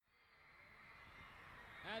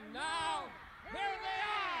And now, here they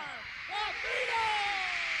are, the Beatles!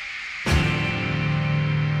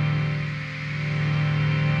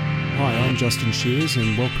 Hi, I'm Justin Shears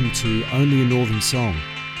and welcome to Only a Northern Song.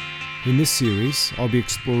 In this series, I'll be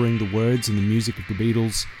exploring the words and the music of the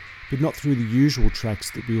Beatles, but not through the usual tracks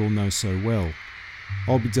that we all know so well.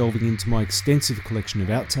 I'll be delving into my extensive collection of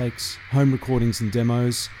outtakes, home recordings and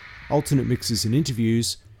demos, alternate mixes and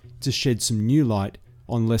interviews, to shed some new light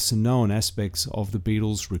on lesser known aspects of the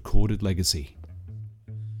Beatles' recorded legacy.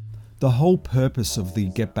 The whole purpose of the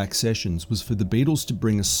Get Back sessions was for the Beatles to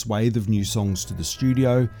bring a swathe of new songs to the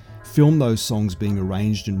studio, film those songs being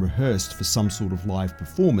arranged and rehearsed for some sort of live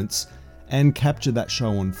performance, and capture that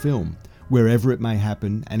show on film, wherever it may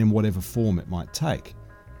happen and in whatever form it might take.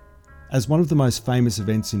 As one of the most famous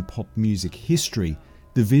events in pop music history,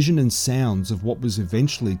 the vision and sounds of what was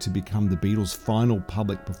eventually to become the Beatles' final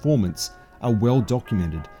public performance are well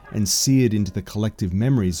documented and seared into the collective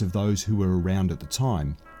memories of those who were around at the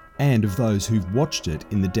time, and of those who've watched it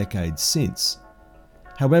in the decades since.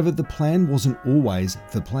 However, the plan wasn't always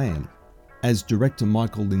the plan, as director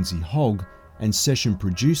Michael Lindsay Hogg and session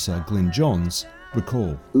producer Glyn Johns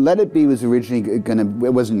recall. Let It Be was originally going to,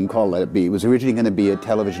 it wasn't even called Let It Be, it was originally going to be a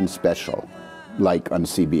television special, like on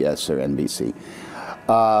CBS or NBC.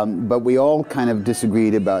 But we all kind of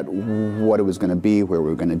disagreed about what it was going to be, where we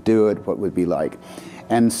were going to do it, what it would be like.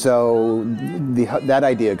 And so that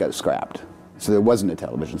idea got scrapped. So there wasn't a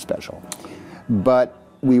television special. But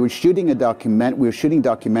we were shooting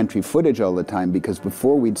documentary footage all the time, because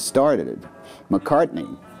before we'd started,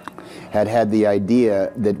 McCartney had the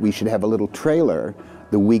idea that we should have a little trailer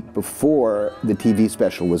the week before the TV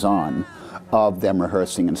special was on, of them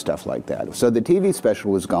rehearsing and stuff like that. So the TV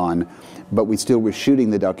special was gone, but we still were shooting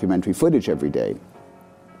the documentary footage every day.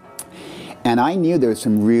 And I knew there were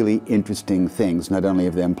some really interesting things, not only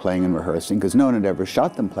of them playing and rehearsing, because no one had ever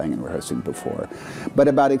shot them playing and rehearsing before, but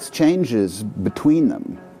about exchanges between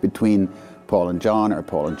them, between Paul and John, or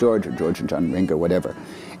Paul and George, or George and John and Ringo, whatever.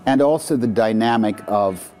 And also the dynamic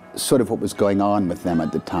of sort of what was going on with them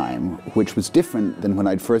at the time, which was different than when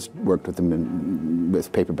I'd first worked with them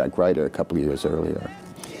with Paperback Writer a couple of years earlier.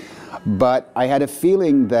 But I had a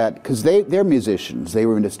feeling that, because they're musicians, they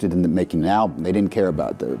were interested in making an album. They didn't care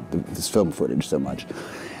about this film footage so much.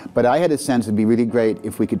 But I had a sense it'd be really great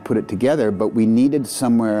if we could put it together, but we needed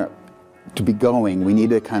somewhere to be going. We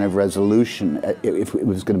needed a kind of resolution if it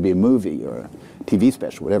was going to be a movie or a TV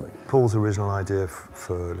special, whatever. Paul's original idea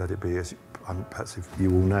for Let It Be, as perhaps if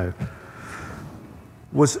you all know,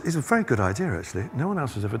 is a very good idea, actually. No one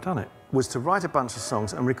else has ever done it. Was to write a bunch of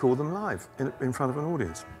songs and record them live in front of an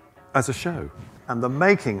audience as a show. And the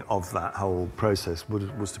making of that whole process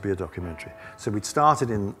was to be a documentary. So we'd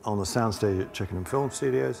started on the soundstage at Chickenham Film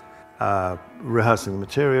Studios, rehearsing the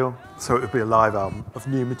material, so it would be a live album of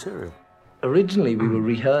new material. Originally we were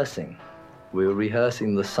rehearsing. We were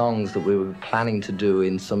rehearsing the songs that we were planning to do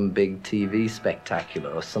in some big TV spectacular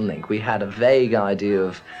or something. We had a vague idea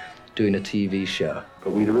of doing a TV show.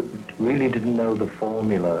 But we really didn't know the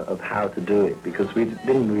formula of how to do it, because we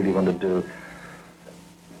didn't really want to do...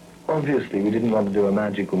 Obviously, we didn't want to do a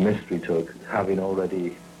magical mystery tour, having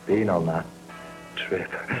already been on that trip.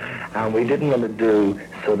 And we didn't want to do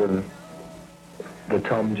sort of the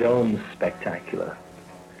Tom Jones spectacular.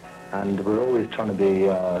 And we're always trying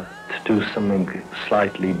to do something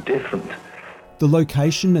slightly different. The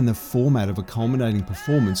location and the format of a culminating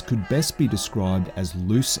performance could best be described as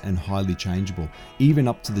loose and highly changeable, even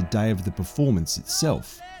up to the day of the performance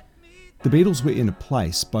itself. The Beatles were in a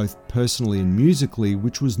place, both personally and musically,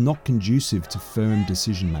 which was not conducive to firm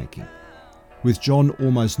decision-making. With John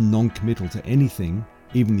almost non-committal to anything,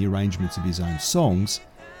 even the arrangements of his own songs,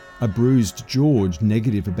 a bruised George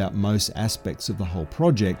negative about most aspects of the whole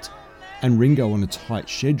project, and Ringo on a tight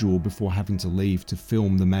schedule before having to leave to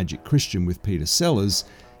film The Magic Christian with Peter Sellers,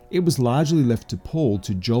 it was largely left to Paul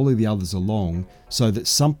to jolly the others along so that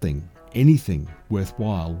something, anything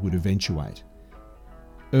worthwhile would eventuate.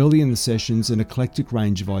 Early in the sessions, an eclectic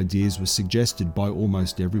range of ideas was suggested by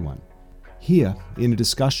almost everyone. Here, in a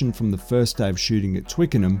discussion from the first day of shooting at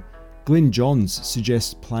Twickenham, Glyn Johns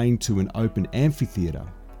suggests playing to an open amphitheatre,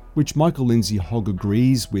 which Michael Lindsay Hogg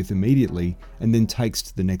agrees with immediately and then takes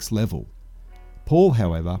to the next level. Paul,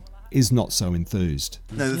 however, is not so enthused.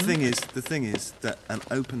 No, the thing is that an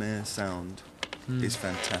open air sound is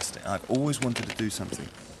fantastic. I've always wanted to do something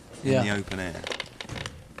in the open air.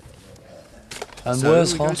 And so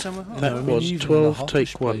where's Hot? That was 12,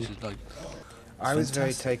 take one. I was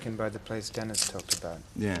very taken by the place Dennis talked about,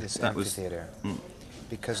 this amphitheatre,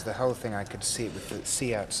 because the whole thing I could see it with the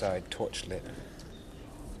sea outside, torch lit,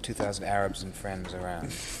 2,000 Arabs and friends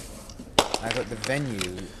around. I thought the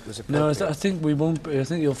venue was appropriate. No, I think we won't be. I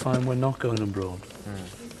think you'll find we're not going abroad.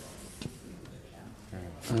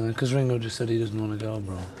 Because Ringo just said he doesn't want to go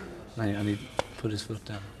abroad. And he put his foot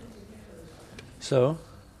down. So,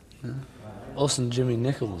 us and Jimmy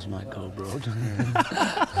Nichols might go abroad.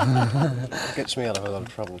 It gets me out of a lot of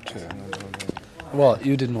trouble too. What?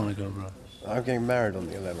 You didn't want to go abroad? I'm getting married on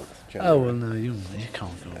the 11th of January. Oh, well, no, you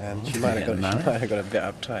can't go abroad. And she might have got a bit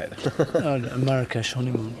uptight. A Marrakesh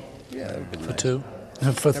honeymoon. Yeah, that would be for nice. 2.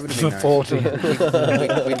 For Nice. 40.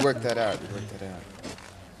 We'd work that out.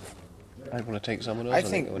 I'd want to take someone else. I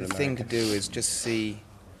think the thing to do is just see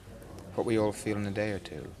what we all feel in a day or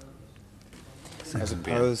two, as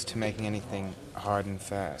opposed to making anything hard and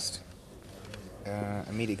fast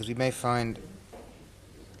immediately, because we may find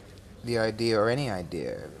the idea or any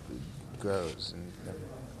idea grows and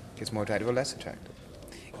gets more attractive or less attractive.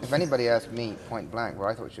 If anybody asked me point blank where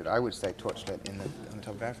I thought it should, I would say Torchlit on the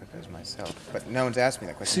top of Africa as myself. But no one's asked me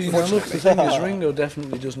that question. See, now look, the thing is, Ringo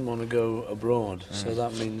definitely doesn't want to go abroad, so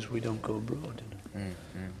that means we don't go abroad. You know?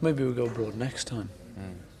 Maybe we'll go abroad next time,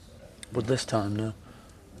 but this time, no.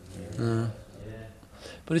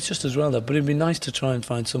 But it's just as well, though. But it'd be nice to try and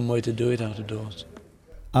find some way to do it out of doors.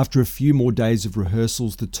 After a few more days of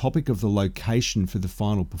rehearsals, the topic of the location for the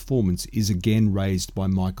final performance is again raised by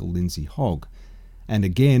Michael Lindsay Hogg. And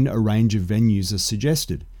again, a range of venues are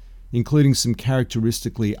suggested, including some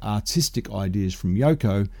characteristically artistic ideas from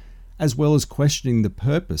Yoko, as well as questioning the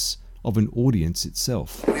purpose of an audience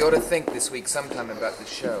itself. We ought to think this week sometime about the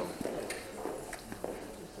show.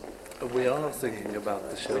 We are thinking about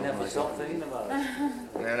the show. We never stop thinking about it.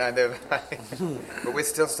 No, neither have I. But we're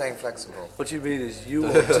still staying flexible. What you mean is you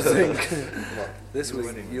ought to think. This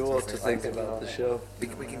week you ought to think about the show. We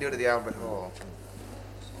can do it at the Albert Hall.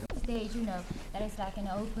 Stage, that is like an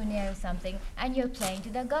open air or something, and you're playing to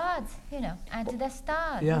the gods, and to the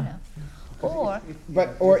stars, Or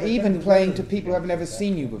even playing to people who have never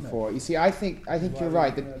seen you before. You see, I think you're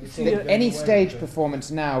right that any stage performance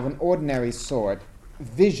now of an ordinary sort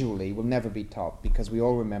visually will never be topped, because we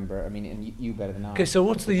all remember, and you better than I. Okay, so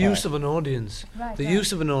what's the use of an audience? Right, the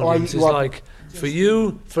use of an audience is like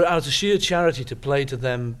for out of sheer charity to play to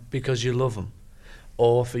them because you love them,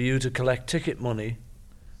 or for you to collect ticket money,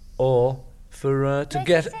 or for to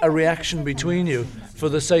get a reaction between you for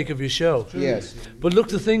the sake of your show. Yes. But look,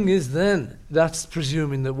 the thing is then, that's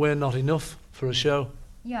presuming that we're not enough for a show.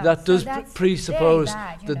 Yeah, that so does that's presuppose very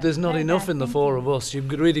bad, that there's not very enough bad in the four of us.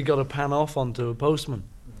 You've really got to pan off onto a postman.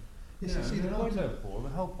 Yes, see, the whole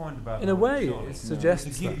point about in a way, it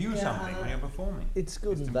suggests to give you something when you're performing. It's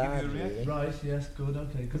good and bad. Right, yes, good,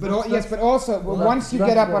 okay. But also, once you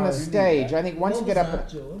get up on a stage, I think once you get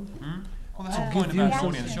up... Well, the whole point about an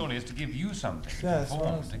audience, surely, is to give you something.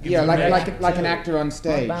 Like an actor on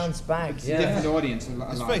stage. Bounce back, It's a different audience.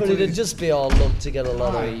 But it'd just be all luck to get a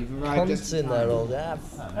lot of cunts in there all day.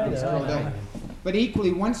 But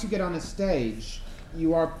equally, once you get on a stage,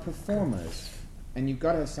 you are performers. And you've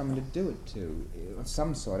got to have someone to do it to, of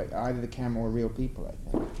some sort, either the camera or real people, I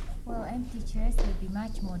think. Well, empty chairs would be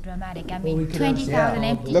much more dramatic. 20,000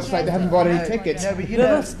 empty chairs. Looks like they haven't bought any tickets. No, but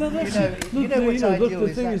look,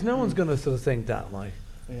 the thing is, no one's going to sort of think that, like.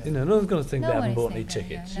 No one's going to think they haven't bought any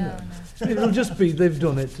tickets. No. It'll just be they've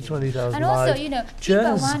done it to 20,000 And also,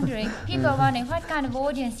 people are wondering what kind of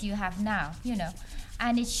audience you have now,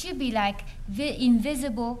 And it should be like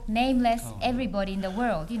invisible, nameless, everybody in the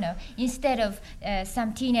world, instead of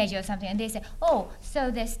some teenager or something. And they say, so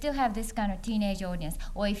they still have this kind of teenage audience.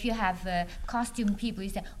 Or if you have costume people, you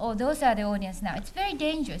say, those are the audience now. It's very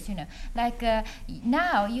dangerous, Like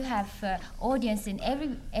now you have audience in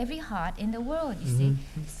every heart in the world, you see.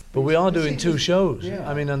 But we are doing 2 shows.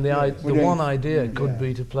 And the one idea could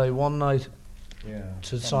be to play one night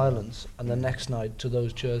to silence and the next night to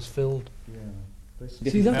those chairs filled.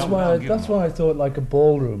 See, that's why I thought like a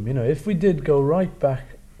ballroom. If we did go right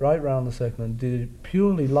round the circle and did it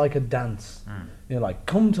purely like a dance, like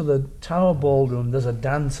come to the Tower Ballroom, there's a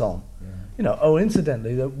dance on.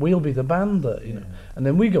 Incidentally, that we'll be the band there. And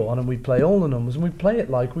then we go on and we play all the numbers and we play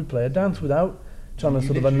it like we play a dance without trying to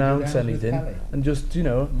sort of announce anything, and just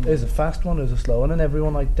there's a fast one, there's a slow one, and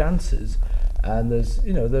everyone like dances. And there's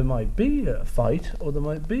there might be a fight, or there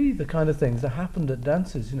might be the kind of things that happened at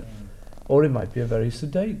dances. Or it might be a very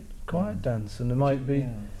sedate, quiet dance, and it might be...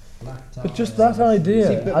 But just that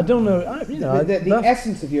idea, I don't know... The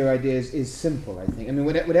essence of your ideas is simple, I think.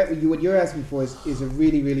 What you're asking for is a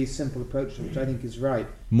really, really simple approach, which I think is right.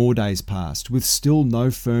 More days passed, with still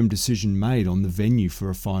no firm decision made on the venue for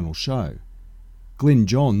a final show. Glyn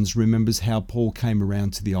Johns remembers how Paul came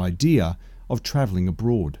around to the idea of travelling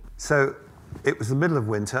abroad. So it was the middle of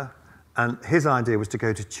winter, And his idea was to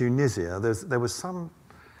go to Tunisia. There was some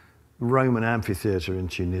Roman amphitheatre in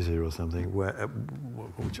Tunisia or something,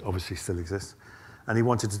 which obviously still exists. And he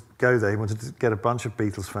wanted to go there. He wanted to get a bunch of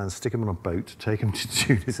Beatles fans, stick them on a boat, take them to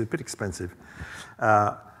Tunisia, a bit expensive,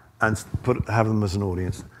 and have them as an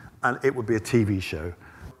audience. And it would be a TV show.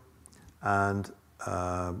 And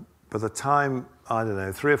by the time, I don't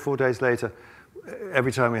know, 3 or 4 days later,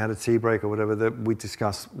 every time we had a tea break or whatever, we'd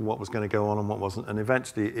discuss what was going to go on and what wasn't. And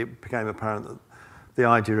eventually it became apparent that the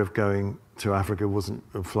idea of going to Africa wasn't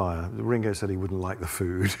a flyer. Ringo said he wouldn't like the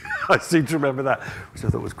food. I seem to remember that, which I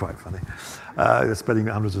thought was quite funny. They're spending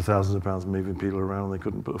hundreds of thousands of pounds moving people around, and they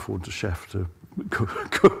couldn't afford a chef to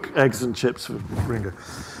cook eggs and chips for Ringo.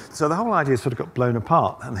 So the whole idea sort of got blown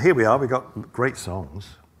apart. And here we are, we've got great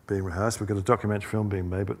songs being rehearsed, we've got a documentary film being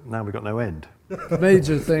made, but now we've got no end.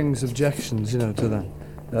 Major things, objections, to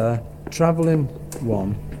that. Travelling,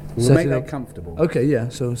 one. We'll make that comfortable. Okay, yeah,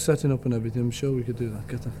 so setting up and everything, I'm sure we could do that,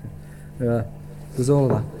 get that thing. There's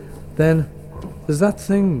all of that. Then, there's that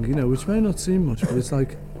thing, which may not seem much, but it's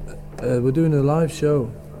like, we're doing a live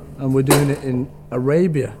show, and we're doing it in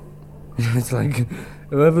Arabia. It's like,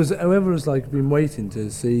 whoever's like been waiting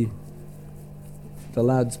to see the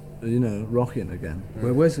lads, rocking again.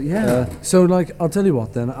 Where's so like, I'll tell you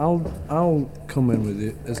what then, I'll come in with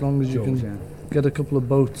you, as long as you can get a couple of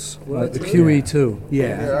boats, like the QE2.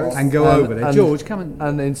 Yeah, and go over there. George, come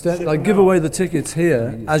and instead, give away the tickets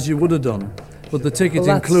here, as you would have done. But the ticket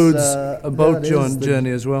includes a boat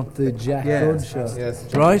journey as well. The Jack Hood show.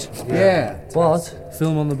 Yes. Right? Yeah. What?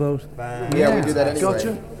 Film on the boat. Yeah, we do that anyway.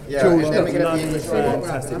 Gotcha. Yeah, and then we get the English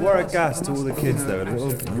Fantastic. What a gas to all the kids though. They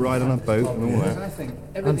all ride on a boat and all that.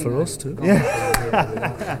 And for us too. Yeah.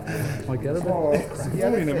 I get it.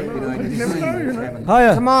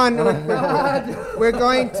 Hiya. Come on. We're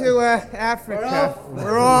going to Africa.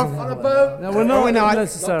 We're off on a boat. No, we're not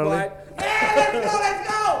necessarily. Let's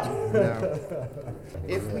go! No.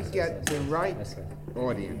 If we get the right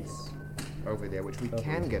audience over there, which we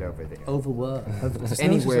can get over there. Over where?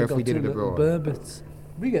 Anywhere if we did it abroad. Burbits.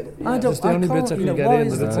 We get. I don't. Just the only bits I can get in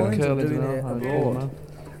that it's a curling.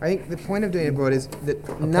 I think the point of doing it abroad is that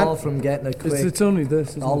apart from getting a quick it's only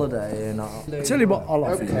this holiday and tell you what I'll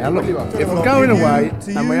offer you. Look, if we're going away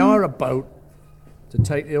and we hire a boat to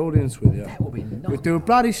take the audience with you, we do a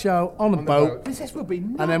bloody show on a boat,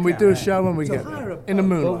 and then we do a show when we get there, in the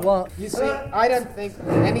moonlight. You see, I don't think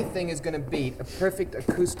anything is going to beat a perfect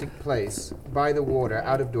acoustic place by the water,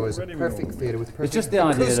 out of doors, a perfect theatre with perfect it's just the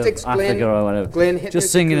idea acoustics. of Africa or whatever. Glenn, just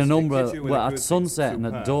singing a number at sunset and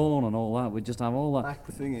at dawn and all that. We just have all that.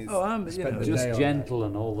 The thing is, just gentle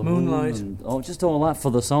and all the moonlight, and just all that for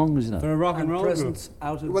the songs, For a rock and roll group.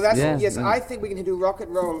 Well, that's yes. I think we can do rock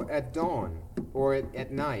and roll at dawn or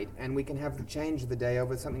at night, and we can have the change of the day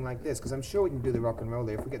over something like this, because I'm sure we can do the rock and roll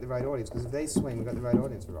there if we get the right audience, because if they swing, we've got the right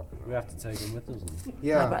audience for rock and roll. We have to take them with us.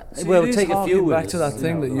 Yeah. We'll take a few with back us. to that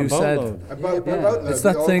thing that you said. A boatload. It's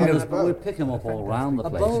that thing of... We'll pick them up all around the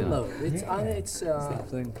place. A boatload. It's that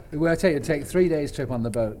thing. We'll take 3 days trip on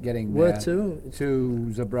the boat, getting where to?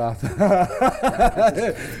 To Zabratha.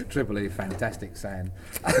 Tripoli, fantastic sound.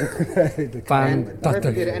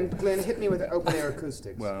 Fantastic. And Glenn, hit me with open air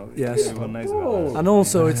acoustics. Well, yes. Everyone knows about that. And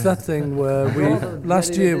also, it's that thing where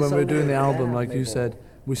last year when we were doing the album, like you said,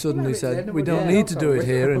 we suddenly said we don't need to do it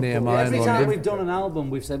here in EMI in Every time London. we've done an album,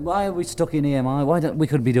 we've said, why are we stuck in EMI? Why don't we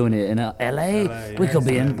could be doing it in LA? We could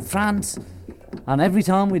be in France. And every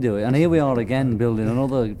time we do it, and here we are again building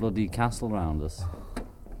another bloody castle around us.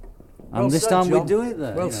 And this time we'd do it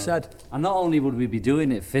there. Well said. And not only would we be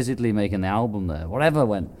doing it physically, making the album there, whatever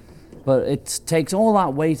went, but it takes all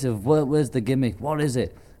that weight of where's the gimmick? What is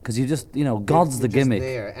it? Because you just, God's the gimmick.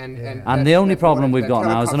 And the only problem we've got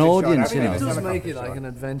now is an audience, It does make it like an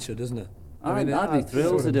adventure, doesn't it? I mean, I'd be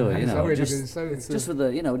thrilled to do it, just for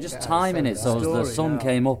the, just timing it so as the sun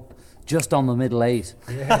came up just on the middle 8,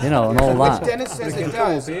 and all that. Which Dennis says it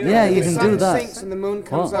does. Yeah, you can do that. The sun sinks and the moon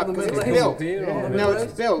comes up because it's built. No,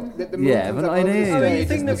 it's built that the moon comes up. Yeah, you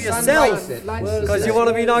think of yourself because you want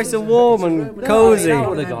to be nice and warm and cosy. I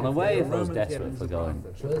would have gone away if I was desperate for going.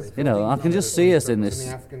 I can just see us in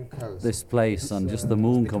this place and just the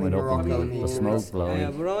moon coming up and the smoke blowing.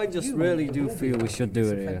 Yeah, but I just really do feel we should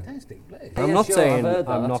do it here. I'm not saying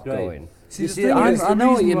I'm not going. I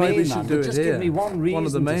know what you mean, man, but just give me one reason one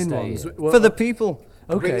of the main to ones. For the people.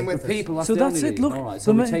 Okay. For people, so that's it, look. All right,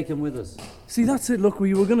 so we take them with us. See, that's it, look,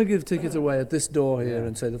 we were going to give tickets away at this door here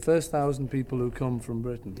and say the first 1,000 people who come from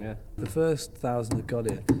Britain, the first 1,000 that got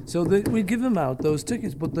here. So we give them out those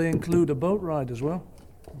tickets, but they include a boat ride as well.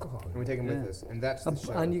 And we take them with us, and that's the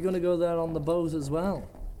show. And you're going to go there on the boat as well?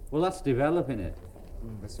 Well, that's developing it.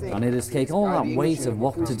 And it'll take all that weight of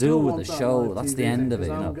what to do with the show. That's the end of it,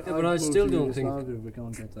 you know. Yeah, but I still don't think,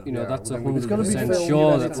 that's 100%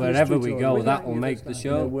 sure that wherever we go, that will make the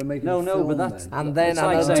show. No, but that's... And then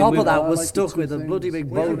on top of that, we're stuck with a bloody big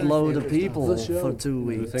boatload of people for 2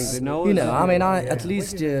 weeks. I mean, at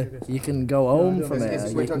least you can go home from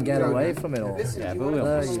it. You can get away from it all. Yeah, but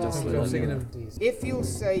we'll if you'll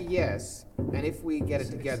say yes, and if we get it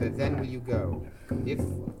together, then will you go? If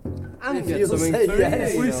you say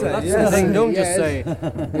yes, that's the thing. Don't just say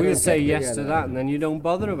we'll say yes to that, and then you don't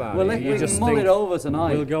bother about it. You just mull it over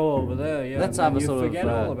tonight. We'll go over there. Yeah. Let's have a sort forget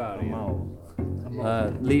of all about it.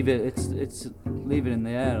 leave it. It's leave it in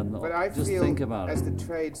the air and just think about it. As the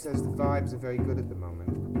trade says, the vibes are very good at the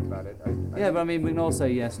moment about it. But I mean, we can all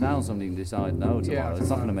say yes now. Somebody can decide no tomorrow. It's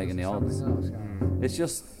not going to make any odds. It's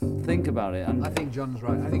just think about it. And I think John's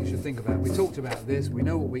right. I think you should think about it. We talked about this. We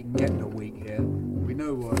know what we can get in a week here. We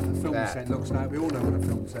know what a film set looks like. We all know what a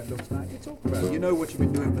film set looks like. You talk about it. You know what you've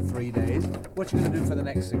been doing for 3 days. What you're going to do for the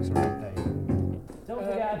next 6 or 8 days. Don't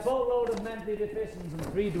forget a boatload of mentally deficients and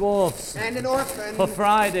 3 dwarfs. And an orphan. For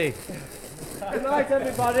Friday. Good night,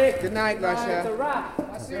 everybody. Good night, Russia. It's a wrap.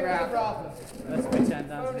 That's a wrap. Let's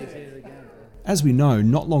pretend Anthony's here again. As we know,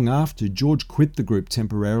 not long after, George quit the group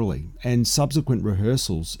temporarily, and subsequent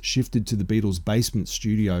rehearsals shifted to the Beatles' basement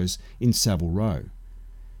studios in Savile Row.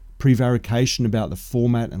 Prevarication about the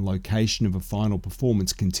format and location of a final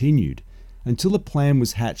performance continued until a plan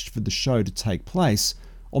was hatched for the show to take place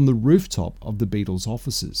on the rooftop of the Beatles'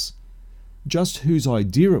 offices. Just whose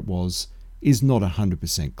idea it was is not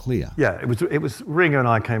 100% clear. Yeah, it was Ringo and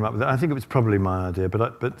I came up with it. I think it was probably my idea,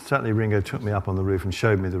 but certainly Ringo took me up on the roof and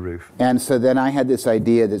showed me the roof. And so then I had this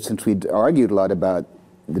idea that since we'd argued a lot about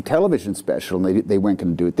the television special, and they weren't going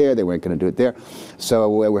to do it there, they weren't going to do it there. So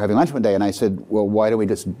we were having lunch one day, and I said, well, why don't we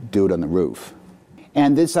just do it on the roof?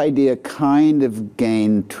 And this idea kind of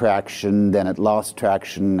gained traction, then it lost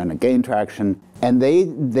traction, and it gained traction. And they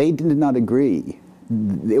did not agree.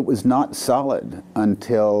 It was not solid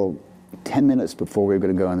until 10 minutes before we were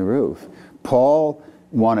going to go on the roof. Paul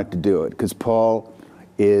wanted to do it, because Paul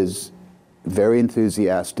is very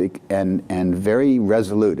enthusiastic and very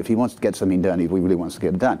resolute. If he wants to get something done, he really wants to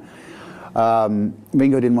get it done.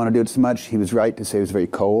 Ringo didn't want to do it so much. He was right to say it was very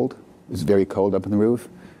cold. It was very cold up on the roof.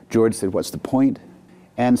 George said, what's the point?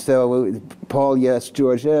 And so Paul, yes,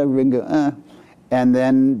 George, Ringo, And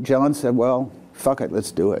then John said, well, fuck it,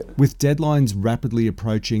 let's do it. With deadlines rapidly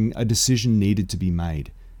approaching, a decision needed to be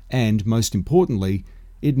made. And, most importantly,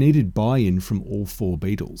 it needed buy-in from all 4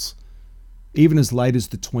 Beatles. Even as late as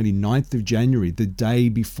the 29th of January, the day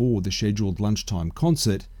before the scheduled lunchtime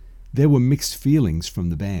concert, there were mixed feelings from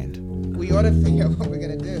the band. We ought to figure out what we're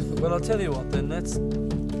going to do. Well, I'll tell you what then,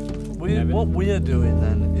 what we're doing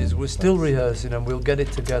then is we're still rehearsing and we'll get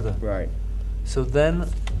it together. Right. So then,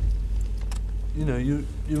 you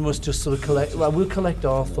must just sort of collect, we'll collect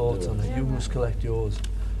our thoughts on it, you must collect yours,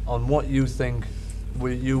 on what you think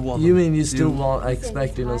you want. You mean you still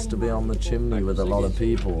expecting us to be on the chimney with a lot of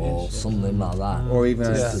people or something like that? Or even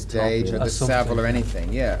on the stage or the Savile or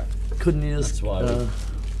anything, yeah. Couldn't you just... well,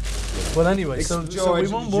 anyway, so we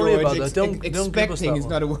won't worry about that. Don't give us that expecting is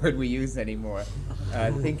one. not a word we use anymore.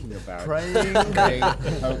 Thinking about. Praying.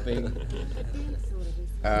 Hoping.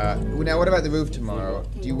 Now, what about the roof tomorrow?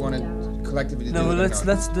 Do you want to collectively do it? No, well, or let's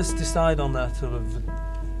not? decide on that sort of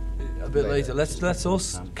a bit later. Let's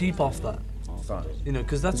us keep off that. Fine.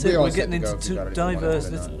 Because that's it. We're getting into too diverse.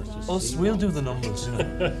 We'll do the numbers.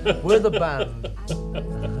 We're the band.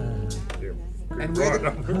 And we're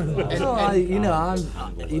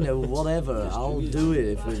whatever. I'll do it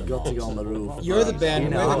if we've got to go on the roof. You're the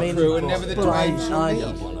band, we're the crew, and never the time. I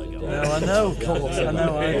don't want to go. No, I know. I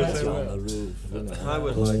know. I want to go on the roof. I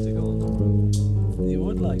would like to go on the roof. You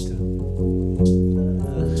would like to.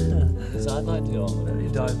 Because I'd like to go on the Very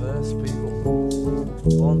diverse people.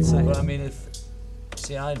 1 second. But I mean,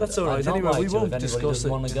 that's all right. Anyway, we won't discuss discuss it.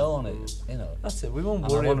 Want to go on it, That's it. We won't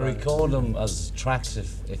and worry I want to about record them as tracks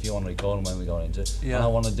if you want to record them when we go into it. Yeah. And I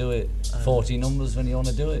want to do it 40 numbers when you want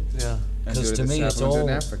to do it. Yeah. Because to me, it's all in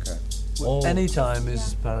Africa. Any time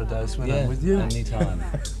is paradise when I'm with you. Any time.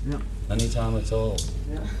 Any time at all.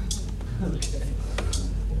 Okay.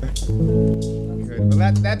 Good.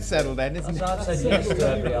 Well, that's settled then, isn't it? I've said yes to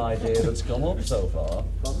every idea that's come up so far.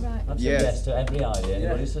 I've said yes to every idea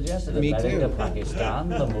anybody suggested. Me America, too. Pakistan,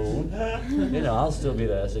 the moon. I'll still be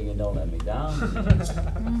there singing Don't Let Me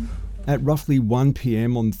Down. At roughly 1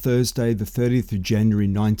 p.m. on Thursday, the 30th of January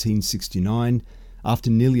 1969, after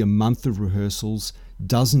nearly a month of rehearsals,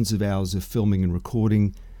 dozens of hours of filming and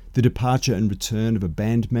recording, the departure and return of a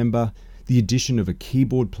band member, the addition of a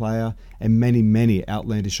keyboard player, and many, many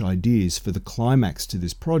outlandish ideas for the climax to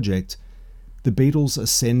this project, the Beatles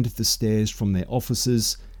ascend the stairs from their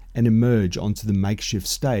offices and emerge onto the makeshift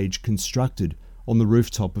stage constructed on the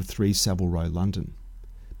rooftop of 3 Savile Row, London.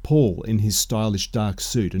 Paul in his stylish dark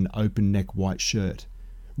suit and open-neck white shirt,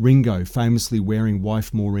 Ringo famously wearing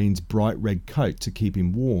wife Maureen's bright red coat to keep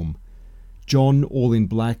him warm, John all in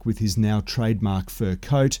black with his now trademark fur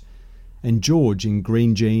coat, and George in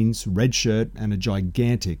green jeans, red shirt and a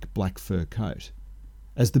gigantic black fur coat.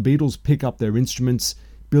 As the Beatles pick up their instruments,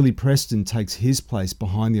 Billy Preston takes his place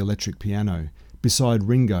behind the electric piano, beside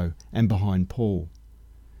Ringo and behind Paul.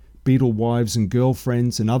 Beatle wives and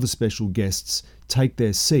girlfriends and other special guests take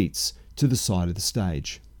their seats to the side of the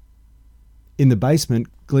stage. In the basement,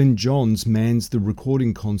 Glenn Johns mans the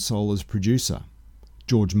recording console as producer,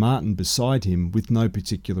 George Martin beside him with no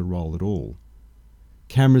particular role at all.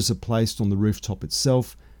 Cameras are placed on the rooftop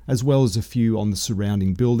itself, as well as a few on the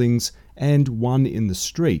surrounding buildings and one in the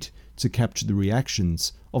street to capture the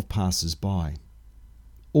reactions of passers-by.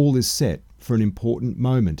 All is set for an important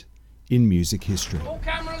moment in music history. All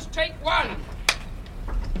cameras, take one.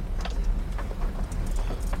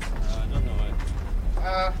 I don't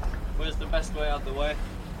know. Where's the best way out the way?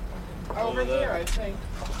 Over there, I think.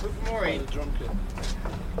 With Maureen. The drum kit.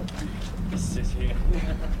 Just sit here.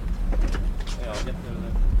 Yeah, I'll get there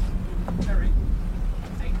then. Harry.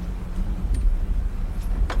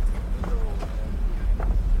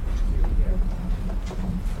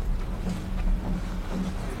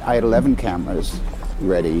 I had 11 cameras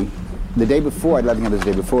ready. The day before, I had 11 cameras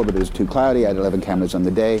the day before, but it was too cloudy. I had 11 cameras on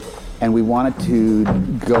the day. And we wanted to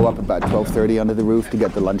go up about 12:30 onto the roof to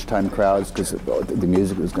get the lunchtime crowds because the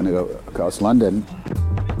music was going to go across London.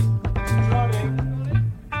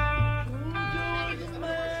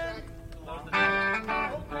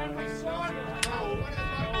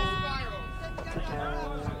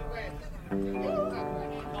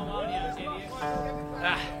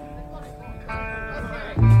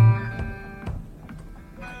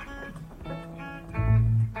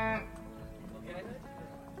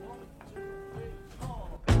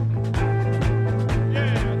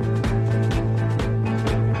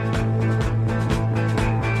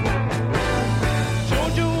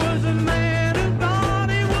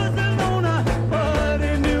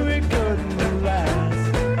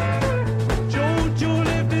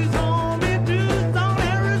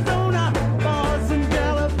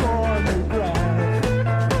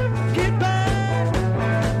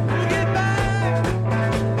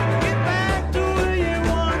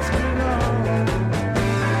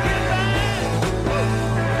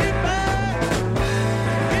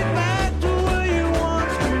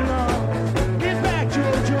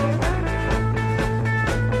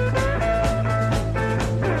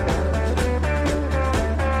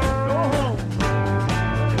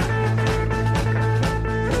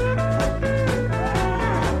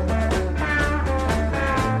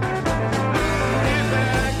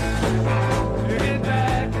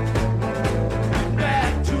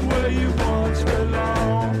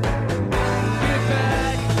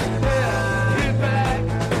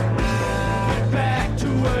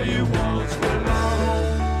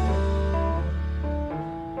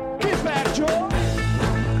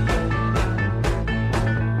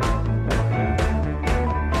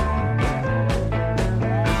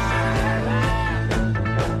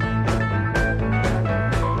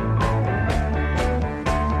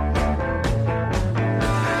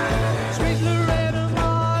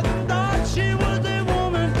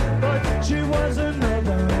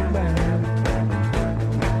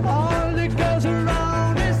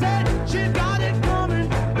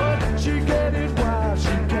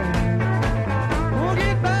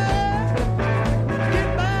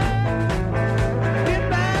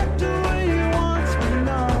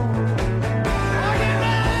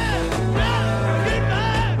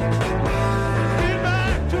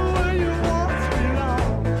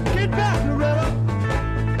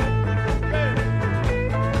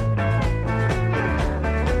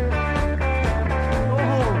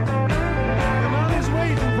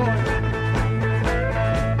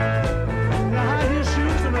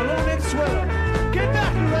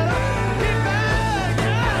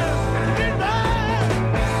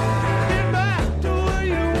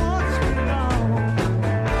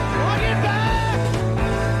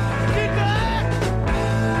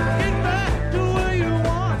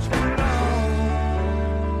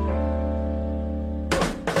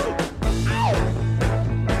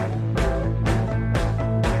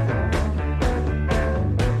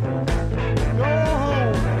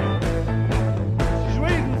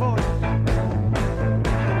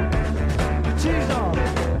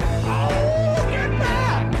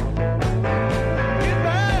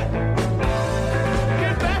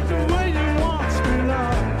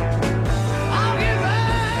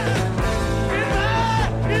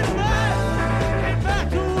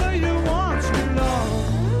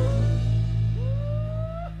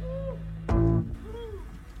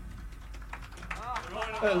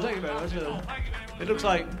 It looks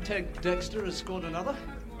like Ted Dexter has scored another.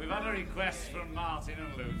 We've had a request from Martin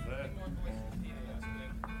and Luther.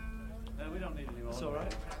 We don't need any more. It's all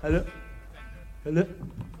right. Hello. Hello.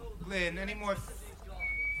 Lynn, any more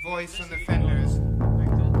voice on the Fenders?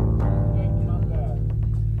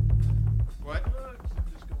 What?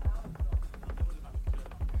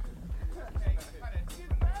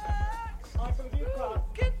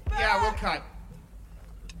 Yeah, we'll cut.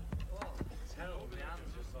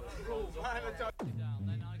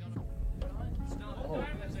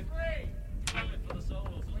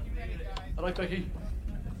 All right, Becky.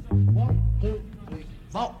 1, 2, 3,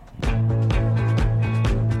 4.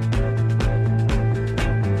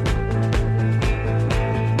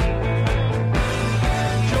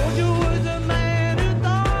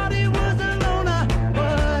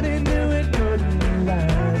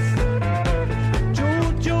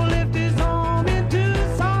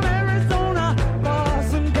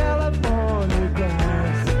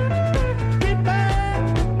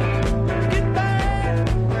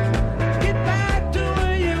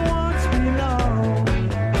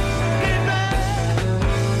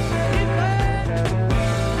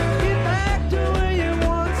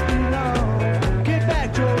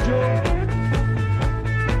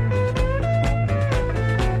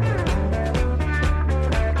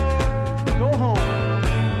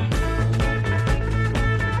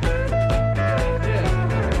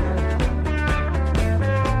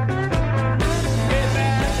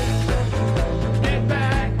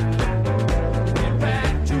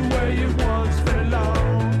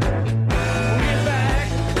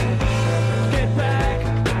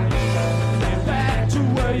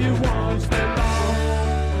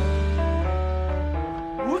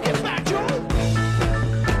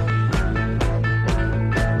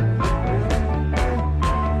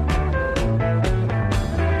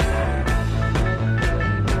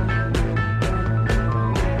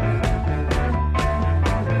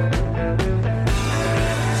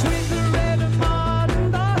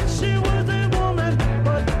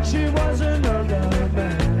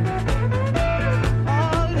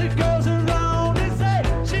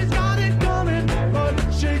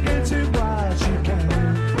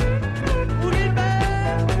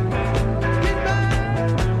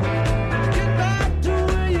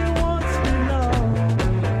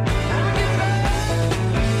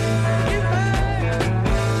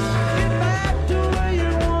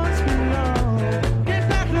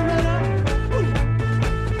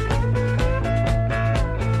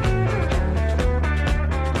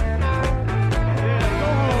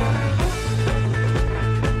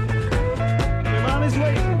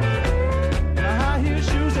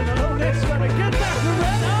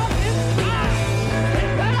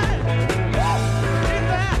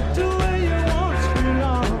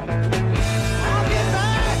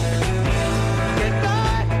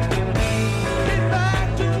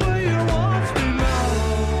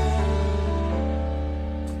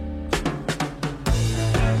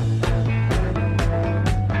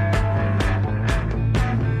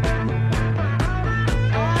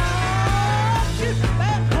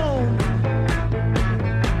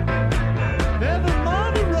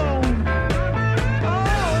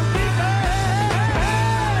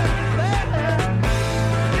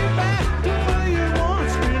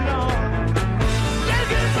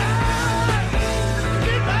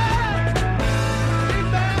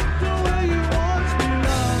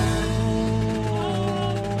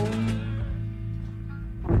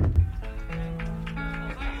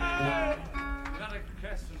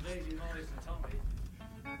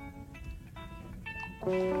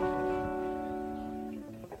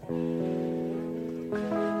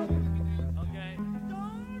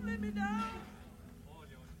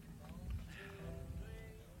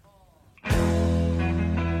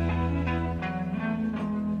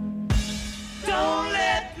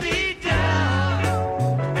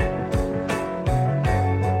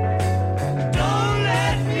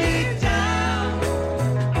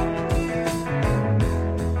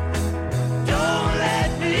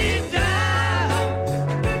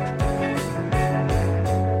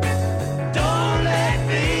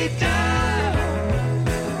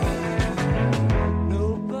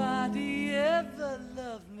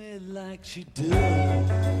 She does.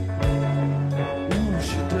 Ooh,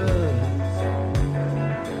 she does.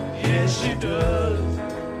 Yes, she does.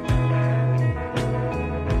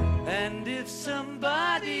 And if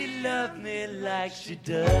somebody loved me like she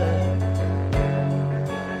does,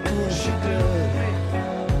 ooh, she does.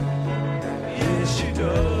 Yes, she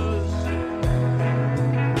does.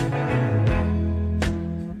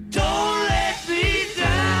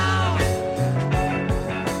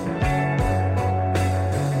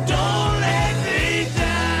 Don't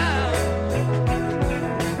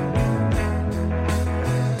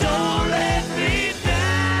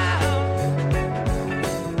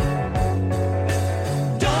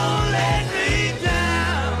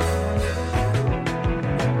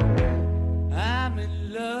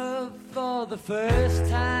in love for the first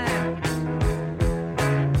time.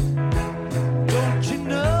 Don't you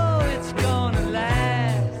know it's gonna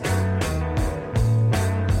last?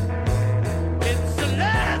 It's a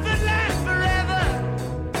love that lasts forever.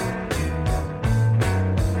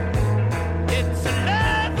 It's a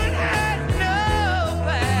love that has no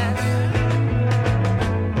past.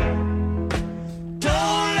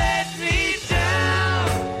 Don't let me down.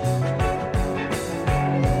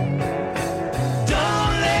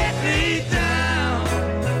 Don't let me down.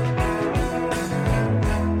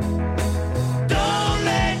 Don't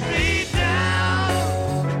let me down.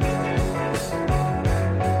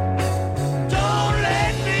 Don't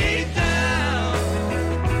let me down.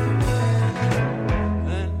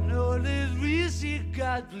 And all this reason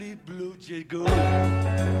God bleed blue jay go.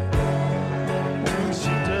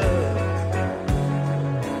 She does.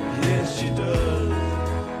 Yes, she does.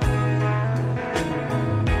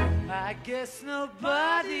 I guess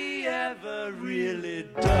nobody ever really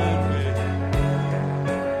done me.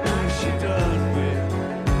 She done me.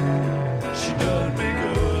 She done me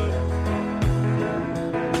good.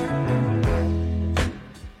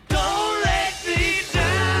 Don't let me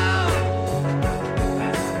down.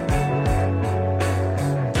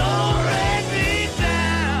 Don't let me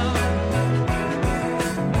down.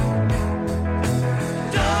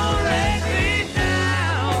 Don't let me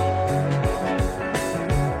down.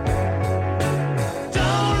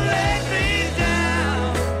 Don't let me down.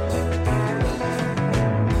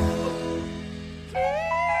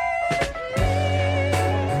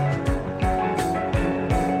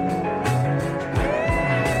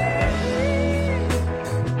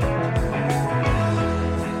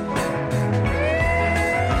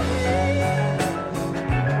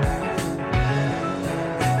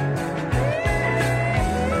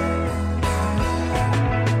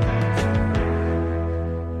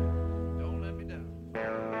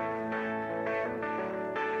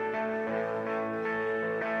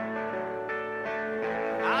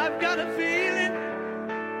 I've got a feeling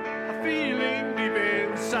deep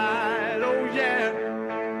inside. Oh yeah,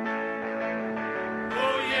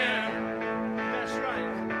 oh yeah, that's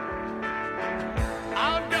right.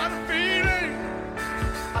 I've got a feeling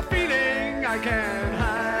I can't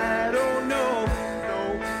hide. Oh no, no,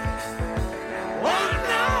 oh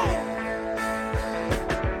no,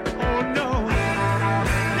 oh no,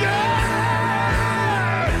 yeah,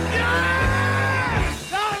 yeah.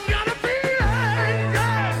 I've got a feeling,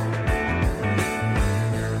 yeah.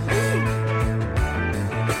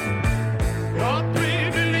 Oh, please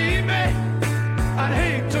believe me, I'd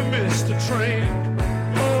hate to miss the train.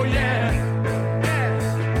 Oh yeah, yeah,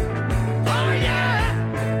 oh yeah.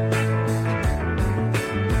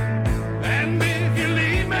 And if you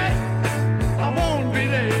leave me, I won't be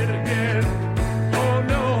late again. Oh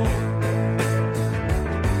no,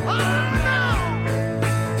 oh no,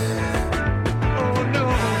 oh no,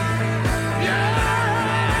 yeah,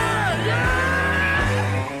 yeah.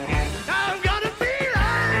 I've got a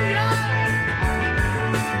feeling, yeah.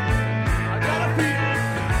 I got a feeling.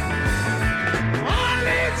 All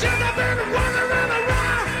these years I've been wandering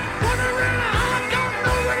around. I don't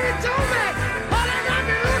know what you told me. All I got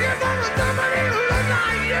me looking for is somebody who looks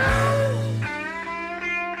like you.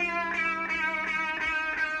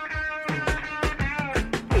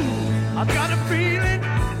 I've got a feeling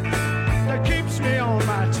that keeps me on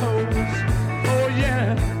my toes. Oh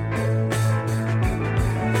yeah.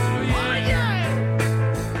 Oh yeah.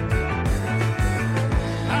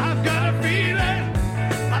 I've got a feeling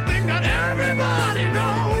I think that everybody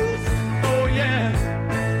knows. Oh yeah.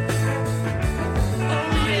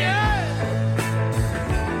 Oh yeah.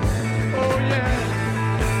 Oh yeah.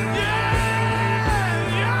 Yeah,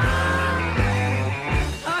 yeah.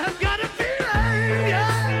 I've got a feeling, yeah.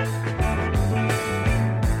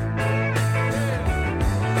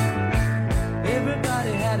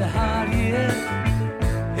 Everybody had a hard year.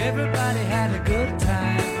 Everybody had a good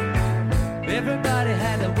time. Everybody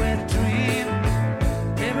had a wet dream.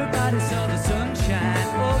 Everybody saw the sunshine.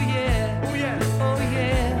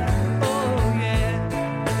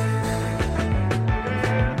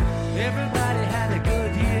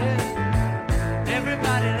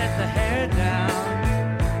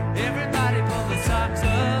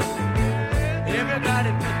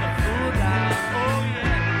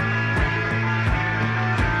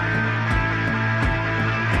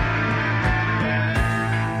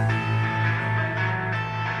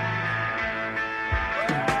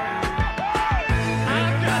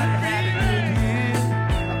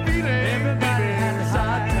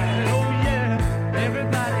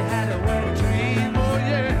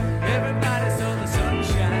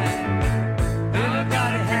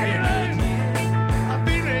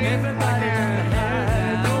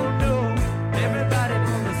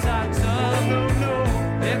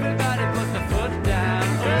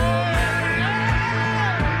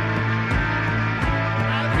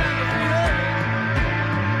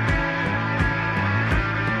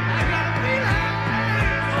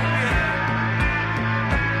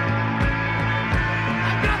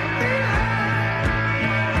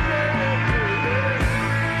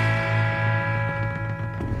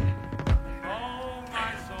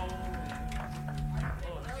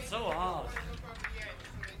 so hard.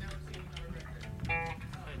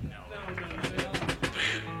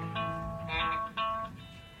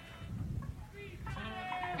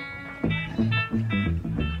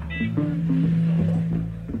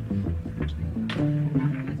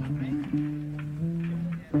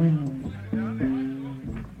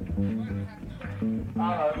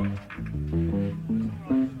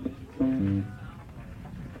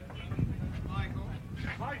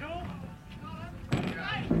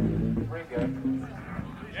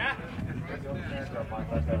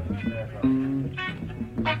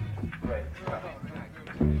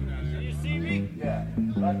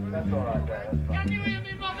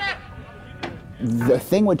 The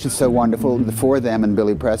thing which is so wonderful, the four of them and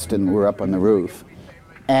Billy Preston were up on the roof,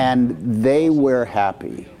 and they were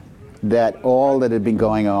happy that all that had been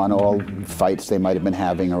going on, all fights they might have been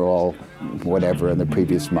having or all whatever in the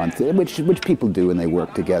previous month, which people do when they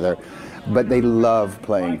work together, but they love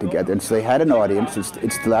playing together. And so they had an audience.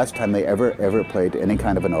 It's the last time they ever played to any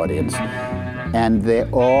kind of an audience.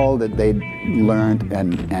 And all that they'd learned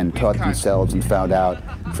and taught themselves and found out,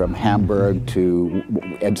 from Hamburg to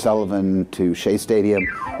Ed Sullivan to Shea Stadium,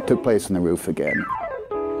 took place on the roof again.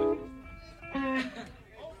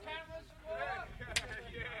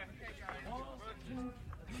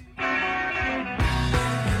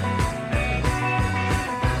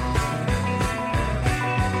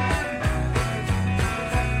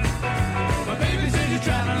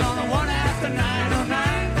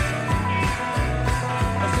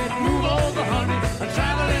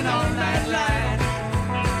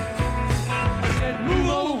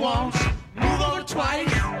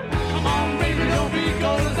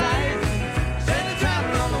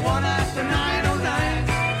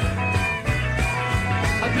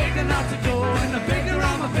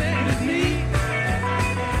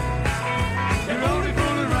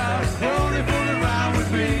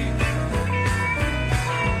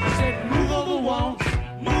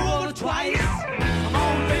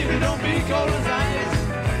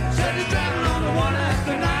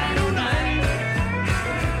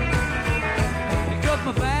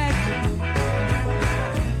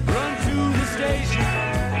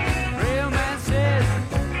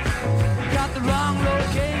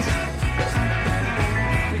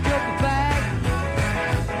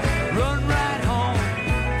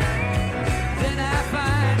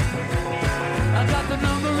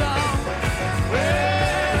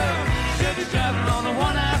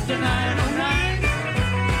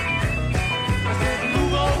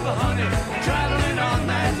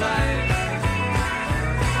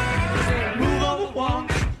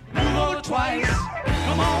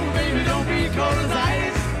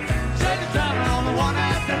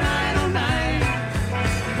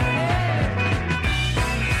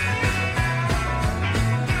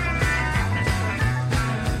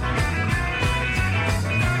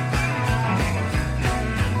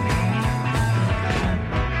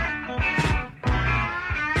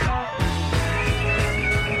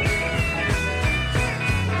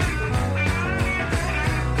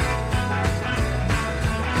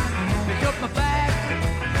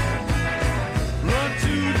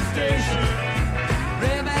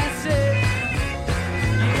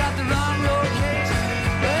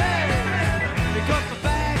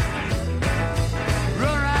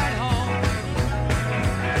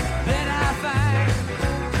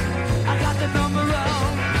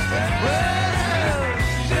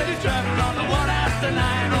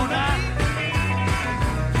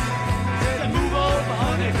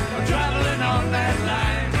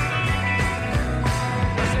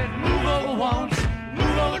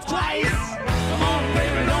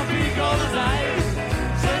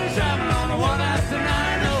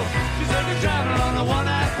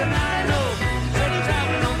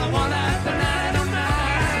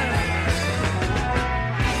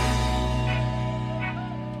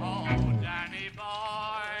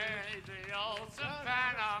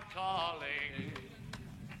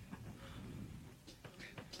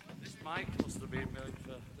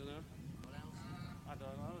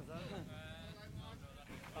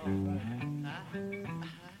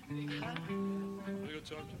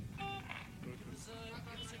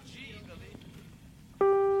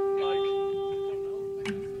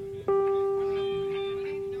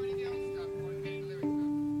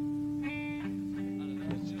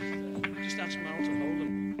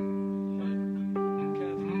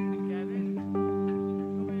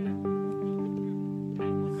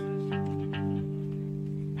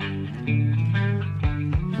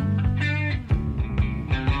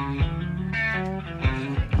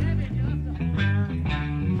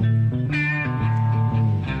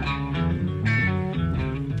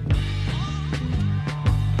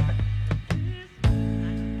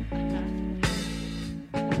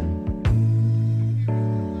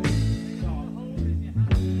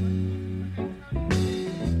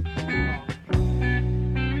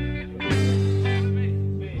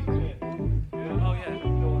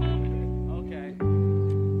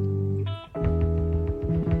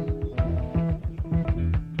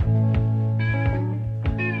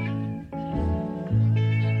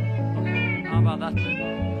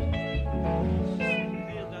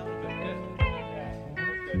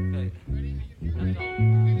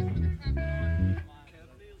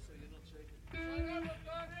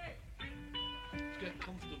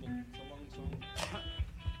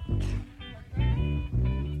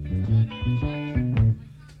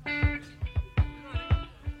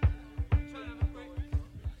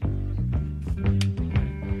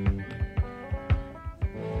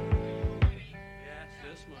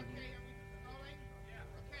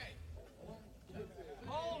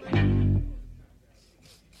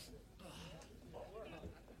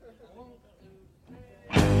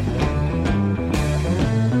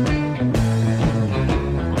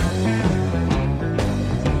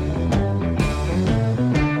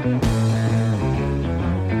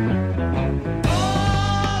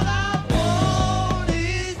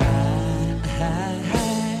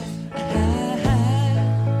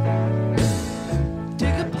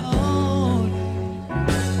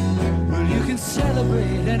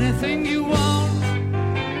 Anything you want.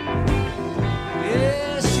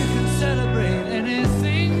 Yes, you can celebrate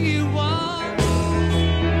anything you want.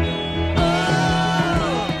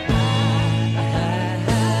 Oh,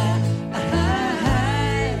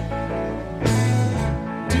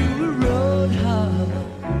 do a road hop.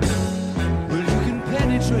 Well, you can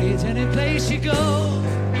penetrate any place you go.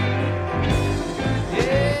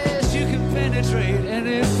 Yes, you can penetrate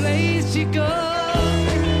any place you go.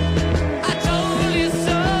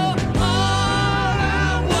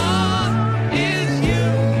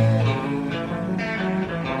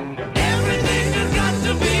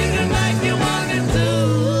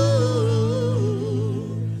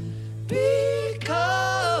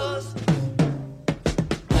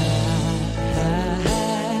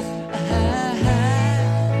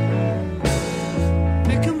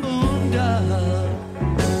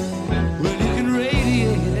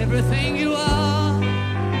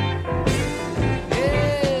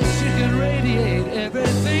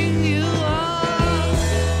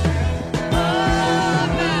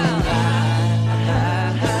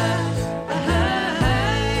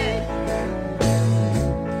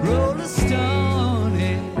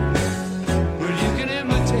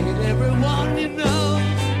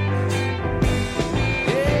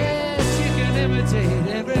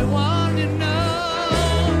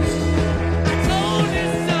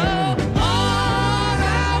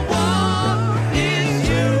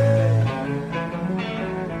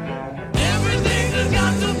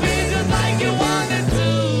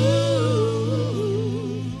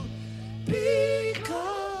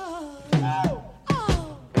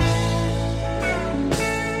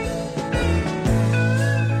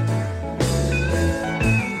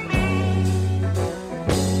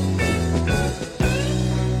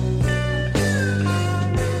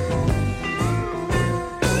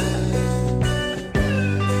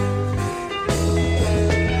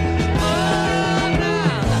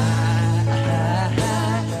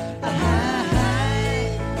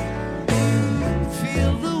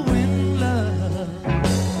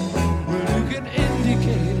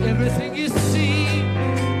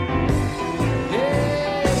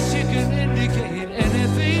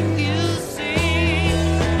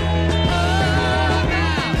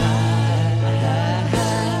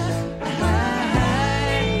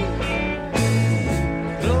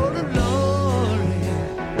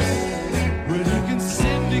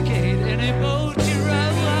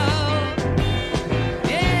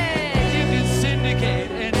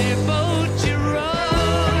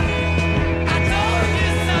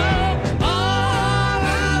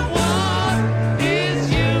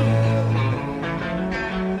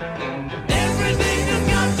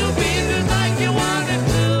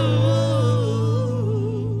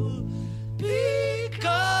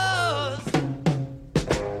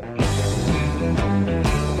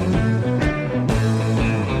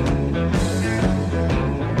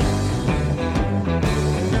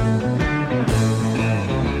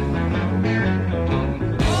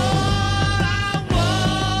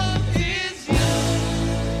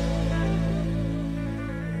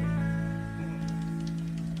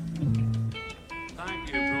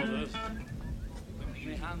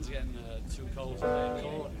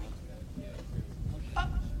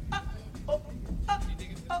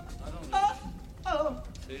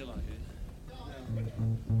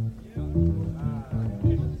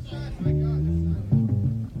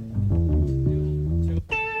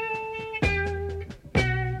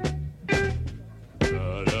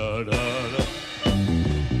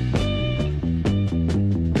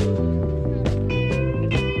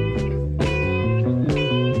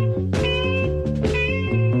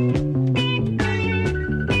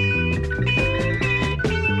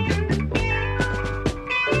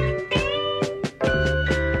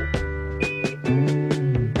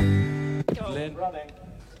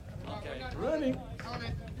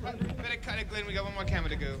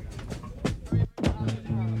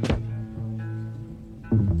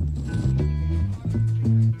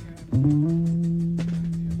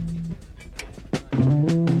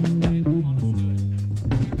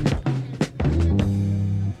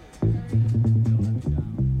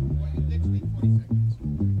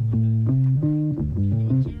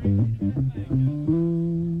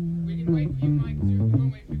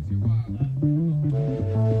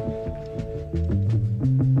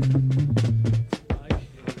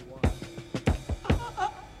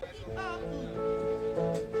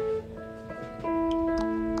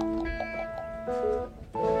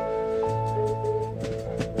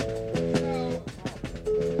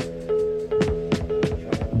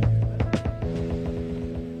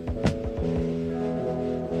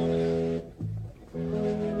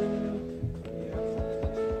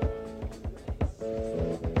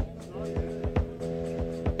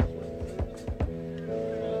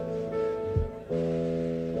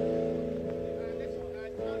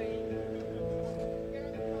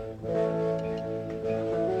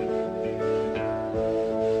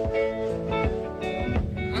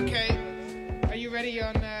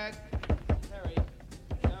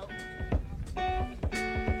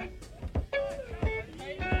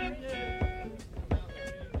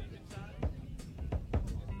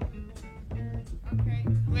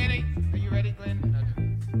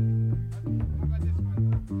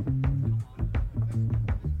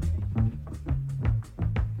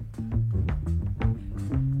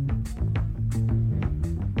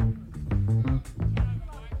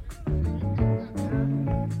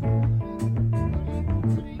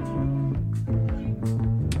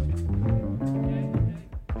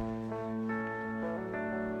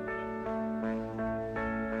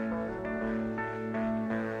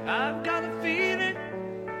 I've got a feeling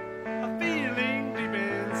deep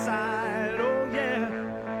inside. Oh yeah,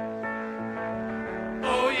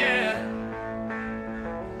 oh yeah.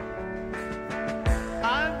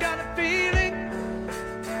 I've got a feeling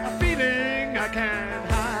I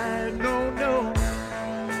can't hide. No, no.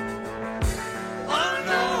 Oh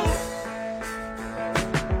no,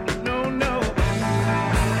 no, no.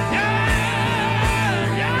 Yeah,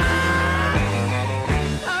 yeah.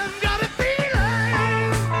 I've got a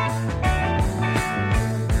feeling.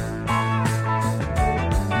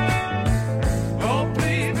 Oh,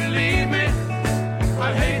 please believe me,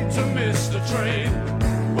 I'd hate to miss the train.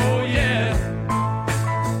 Oh yeah.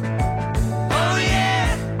 Oh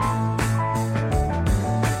yeah.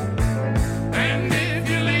 And if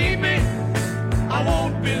you leave me, I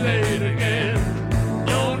won't be late again.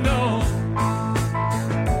 No, no.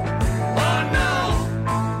 Oh no.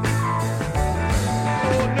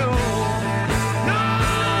 Oh no. No.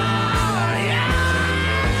 Yeah.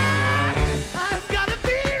 I've got a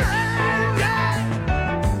feeling. Yeah.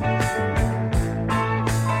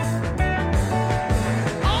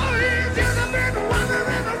 All these years I've been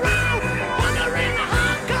wandering around, wondering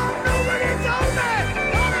how come nobody told me.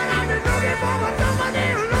 All that I've been looking for was somebody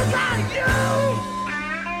who looks like you.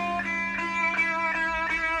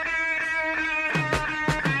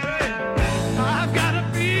 I've got a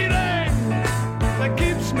feeling that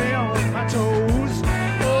keeps me on my toes.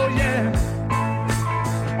 Oh yeah.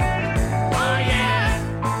 Oh yeah.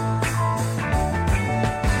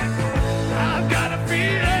 I've got a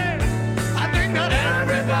feeling I think that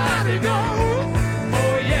everybody knows.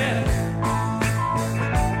 Oh yeah.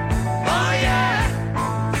 Oh yeah.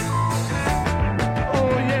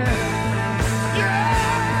 Oh yeah. Yeah.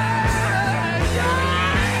 Yeah.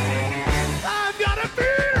 I've got a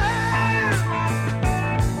feeling.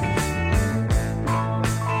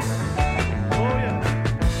 Oh yeah.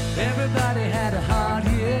 Everybody had a heart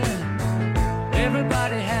here.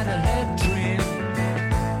 Everybody had a head dream.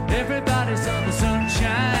 Everybody saw the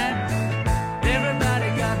sunshine. Everybody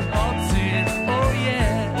got ups in. Oh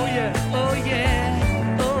yeah. Oh yeah. Oh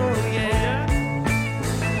yeah. Oh yeah.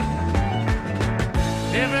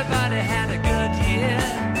 Everybody had a good year.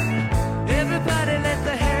 Everybody let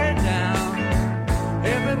the hair down.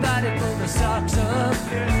 Everybody pulled the socks up.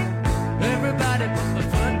 Everybody put the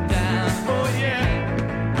foot down. Oh yeah.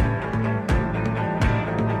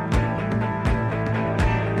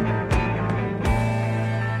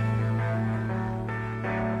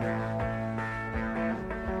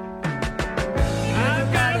 I've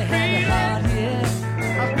got a feeling.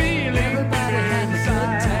 A feeling. Everybody had a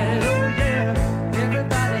good time. Oh yeah.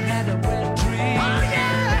 Everybody had a wet dream. Oh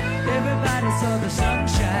yeah. Everybody saw the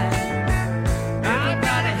sunshine.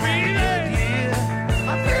 Everybody had a good year.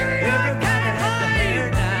 A feeling I Everybody can't had the hair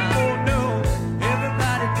hide. down. Oh no.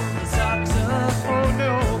 Everybody put the socks up. Oh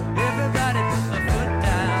no. Everybody put the foot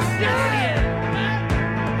down. Yeah. Yeah.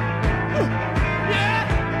 Yeah.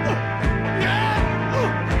 Yeah.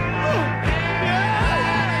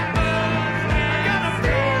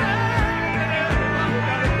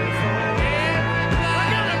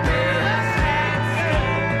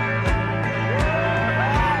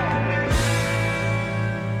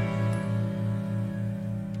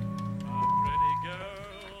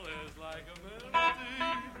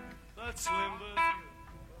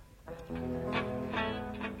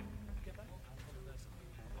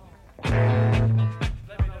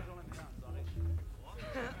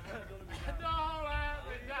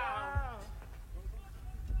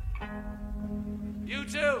 You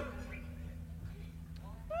too.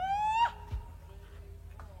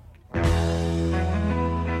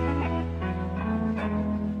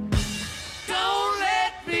 Don't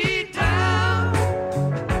let me down.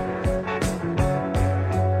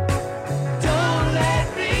 Don't let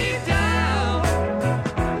me down.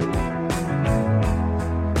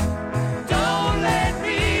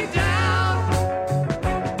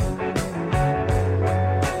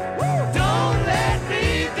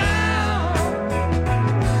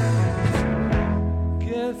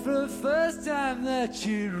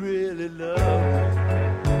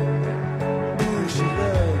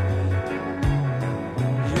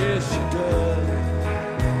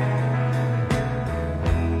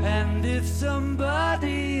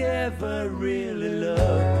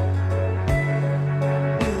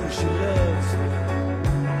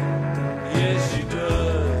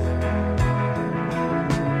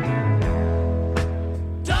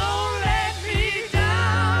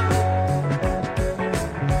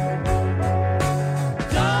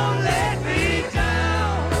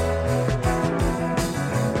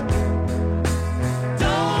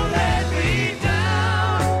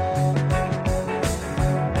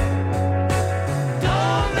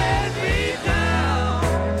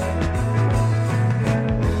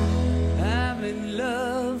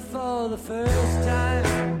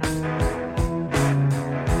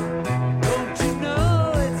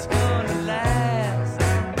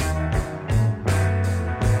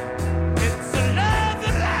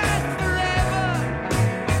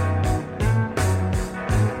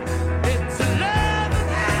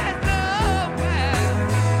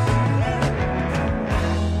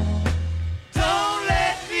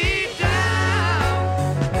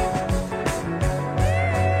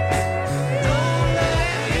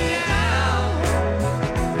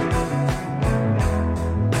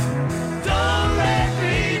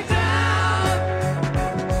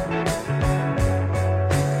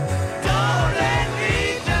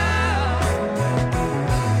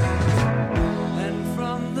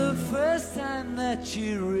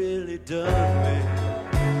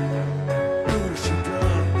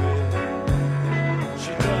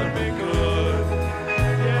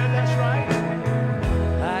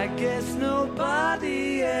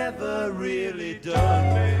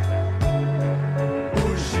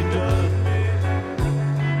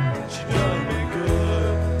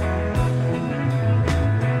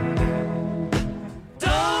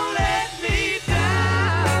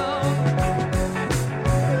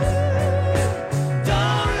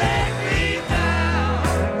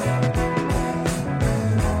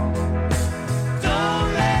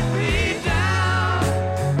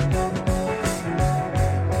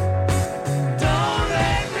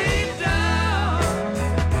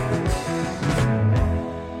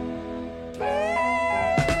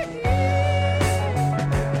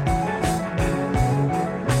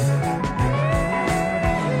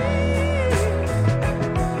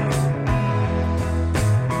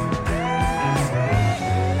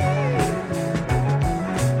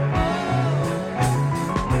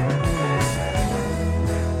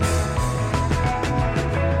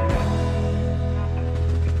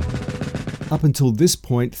 Up until this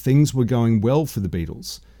point, things were going well for the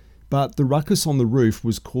Beatles, but the ruckus on the roof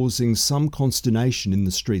was causing some consternation in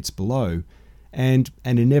the streets below, and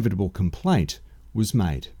an inevitable complaint was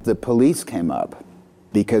made. The police came up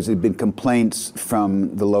because there had been complaints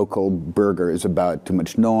from the local burghers about too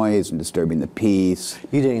much noise and disturbing the peace.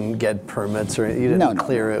 You didn't get permits or you didn't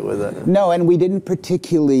clear it with it? No, and we didn't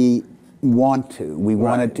particularly want to. We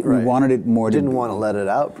wanted it more to... Didn't want to let it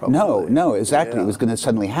out, probably. No, exactly. Yeah. It was going to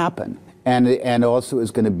suddenly happen. And also it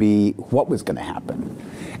was going to be what was going to happen.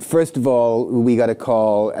 First of all, we got a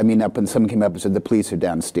call, up when someone came up and said, the police are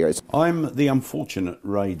downstairs. I'm the unfortunate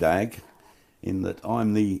Ray Dag, in that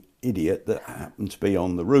I'm the idiot that happened to be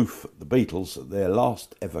on the roof at the Beatles at their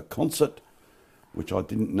last ever concert, which I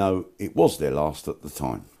didn't know it was their last at the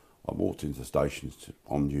time. I walked into the station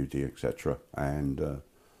on duty, etc., and the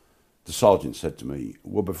sergeant said to me,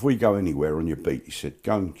 well, before you go anywhere on your beat, he said,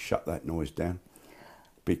 go and shut that noise down,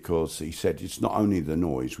 because he said it's not only the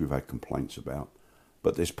noise we've had complaints about,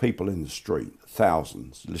 but there's people in the street,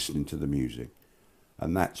 thousands, listening to the music,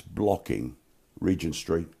 and that's blocking Regent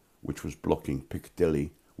Street, which was blocking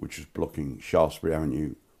Piccadilly, which was blocking Shaftesbury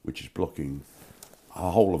Avenue, which is blocking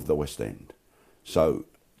a whole of the West End. So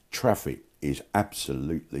traffic is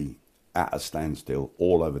absolutely at a standstill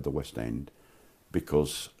all over the West End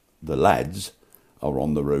because the lads are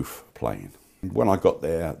on the roof playing. When I got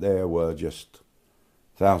there, there were just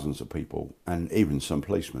thousands of people and even some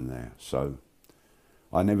policemen there. So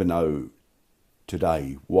I never know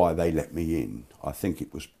today why they let me in. I think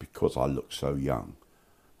it was because I looked so young.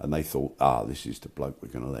 And they thought, this is the bloke we're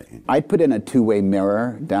going to let in. I put in a two-way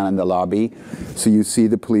mirror down in the lobby, so you see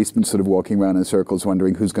the policemen sort of walking around in circles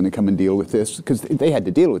wondering who's going to come and deal with this, because they had to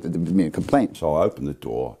deal with it, there was a complaint. So I opened the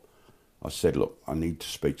door, I said, look, I need to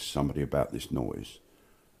speak to somebody about this noise.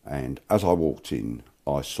 And as I walked in,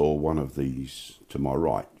 I saw one of these, to my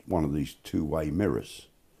right, one of these two-way mirrors,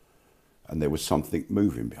 and there was something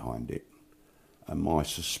moving behind it. And my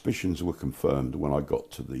suspicions were confirmed when I got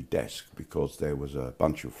to the desk, because there was a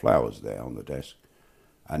bunch of flowers there on the desk,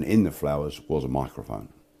 and in the flowers was a microphone.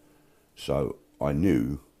 So I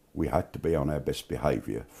knew we had to be on our best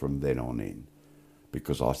behaviour from then on in,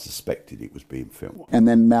 because I suspected it was being filmed. And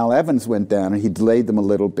then Mal Evans went down and he delayed them a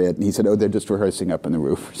little bit, and he said, they're just rehearsing up on the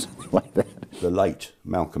roof or something like that. The late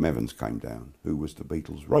Malcolm Evans came down, who was the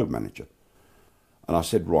Beatles road manager. And I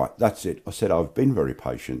said, right, that's it. I said, I've been very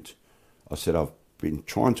patient. I said, I've been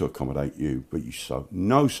trying to accommodate you, but you show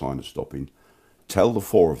no sign of stopping. Tell the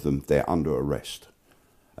four of them they're under arrest.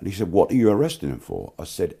 And he said, what are you arresting them for? I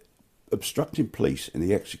said, obstructing police in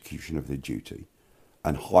the execution of their duty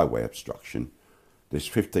and highway obstruction. There's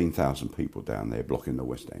 15,000 people down there blocking the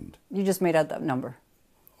West End. You just made out that number.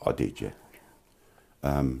 I did, yeah.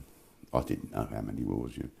 I didn't know how many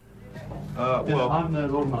was, you. Well, I'm the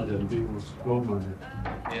road manager, the Beatles road manager.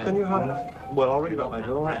 Yeah. Can you have? Well, I'll read about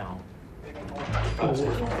later. All right.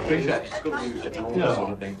 Appreciate it. Good music and all that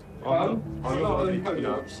sort of thing.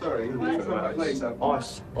 Sorry.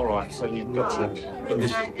 All right, so you've got to. But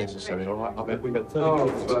this is necessary, all right? I bet we've got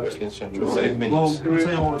 30 minutes in central. 7 minutes.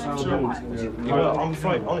 Well, I'm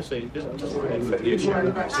afraid, honestly, it doesn't really affect the issue.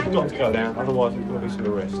 You've got to go down, otherwise there's going to be some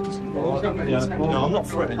arrests. No, I'm not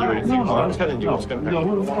threatening you or anything. I'm telling you what's going to happen.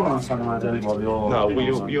 No, we're not trying to sanimise anybody.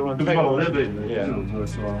 No, you're on the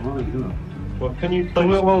yeah. Well, can you?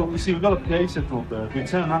 Well, you see, we've got a PA system up there. If we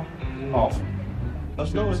turn that off.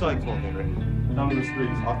 As long as they can't hear it. Down the street.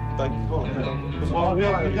 They can't. Well, we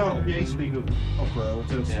have a PA speaker up there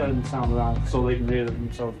to extend the sound around so they can hear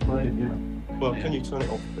themselves playing, you know. Well, can you turn it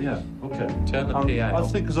off? Yeah, okay. Turn the PA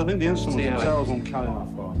off. Because I think the instruments themselves won't carry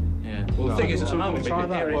that far. Yeah. Well, the thing is, at the moment, we can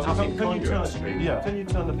hear it. Can you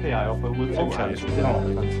turn the PA off? We'll change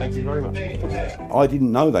it. Thank you very much. I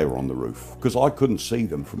didn't know they were on the roof because I couldn't see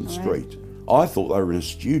them from the street. I thought they were in a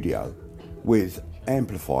studio with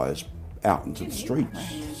amplifiers out into the streets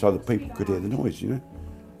so that people could hear the noise, you know.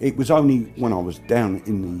 It was only when I was down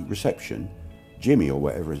in the reception, Jimmy or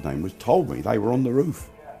whatever his name was told me they were on the roof.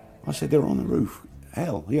 I said, they're on the roof.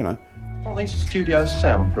 Hell, you know. Are these studios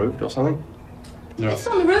soundproofed or something? No. It's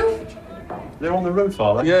on the roof. They're on the roof,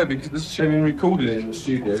 are they? Yeah, because this they've been recorded in the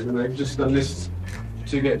studio and they've just done this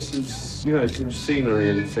to get some, you know, some scenery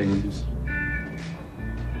and things.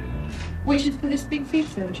 Which is for this big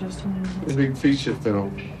feature, Justin? This big feature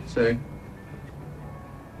film, so.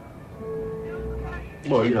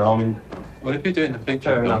 Well, you know, I mean, well, if you're doing the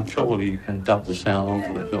picture film, surely you can dub the sound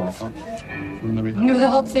onto the film, can't you? No, the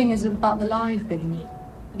whole thing is about the live thing.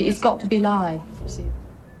 It's got to be live, you see.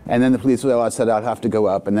 And then the police, I said I'd have to go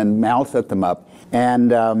up, and then Mal took them up.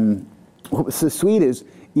 And what was so sweet is,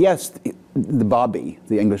 yes, the Bobby,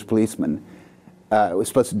 the English policeman, was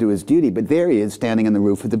supposed to do his duty, but there he is standing on the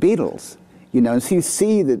roof with the Beatles. You know, so you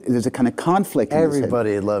see that there's a kind of conflict in his head.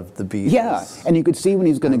 Everybody loved the Beatles. Yeah, and you could see when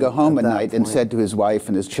he's going to go home at night and said to his wife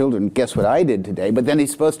and his children, guess what I did today? But then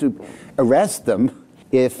he's supposed to arrest them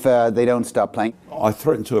if they don't stop playing. I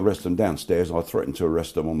threatened to arrest them downstairs. I threatened to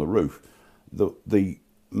arrest them on the roof. The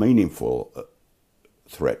meaningful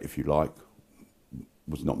threat, if you like,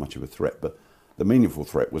 was not much of a threat, but the meaningful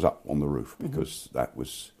threat was up on the roof, because that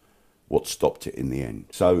was what stopped it in the end.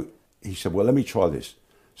 So he said, well, let me try this.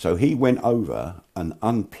 So he went over and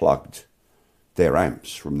unplugged their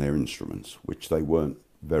amps from their instruments, which they weren't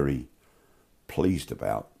very pleased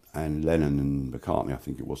about. And Lennon and McCartney, I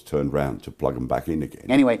think it was, turned round to plug them back in again.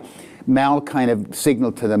 Anyway, Mal kind of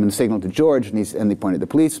signaled to them and signaled to George, and they pointed at the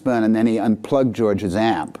policeman, and then he unplugged George's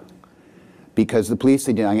amp, because the police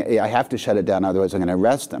said, I have to shut it down, otherwise I'm going to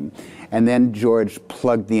arrest them. And then George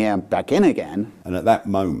plugged the amp back in again. And at that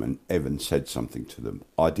moment, Evan said something to them.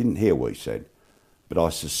 I didn't hear what he said, but I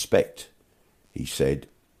suspect he said,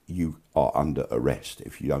 you are under arrest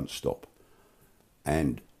if you don't stop.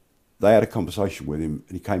 And they had a conversation with him,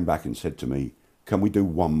 and he came back and said to me, can we do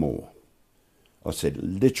one more? I said,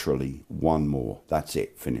 literally one more. That's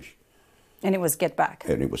it, finish. And it was Get Back.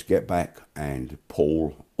 And it was Get Back, and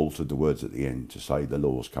Paul altered the words at the end to say the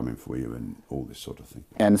law's coming for you and all this sort of thing.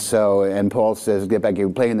 And so, and Paul says, Get Back, you're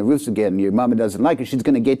playing the roofs again, your mama doesn't like it, she's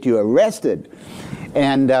going to get you arrested.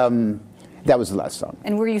 And that was the last song.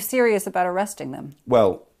 And were you serious about arresting them?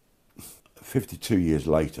 Well, 52 years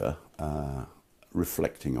later,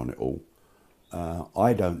 reflecting on it all,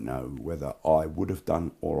 I don't know whether I would have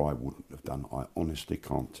done or I wouldn't have done. I honestly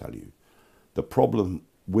can't tell you. The problem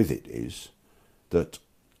with it is that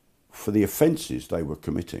for the offences they were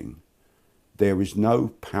committing, there is no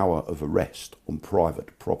power of arrest on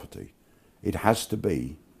private property. It has to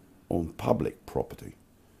be on public property.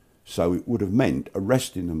 So it would have meant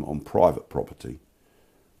arresting them on private property,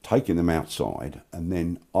 taking them outside, and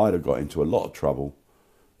then I'd have got into a lot of trouble,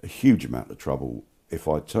 a huge amount of trouble, if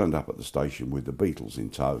I turned up at the station with the Beatles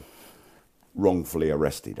in tow, wrongfully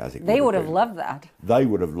arrested, as it They would have been. loved that. They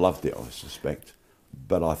would have loved it, I suspect,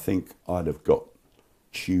 but I think I'd have got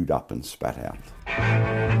chewed up and spat out.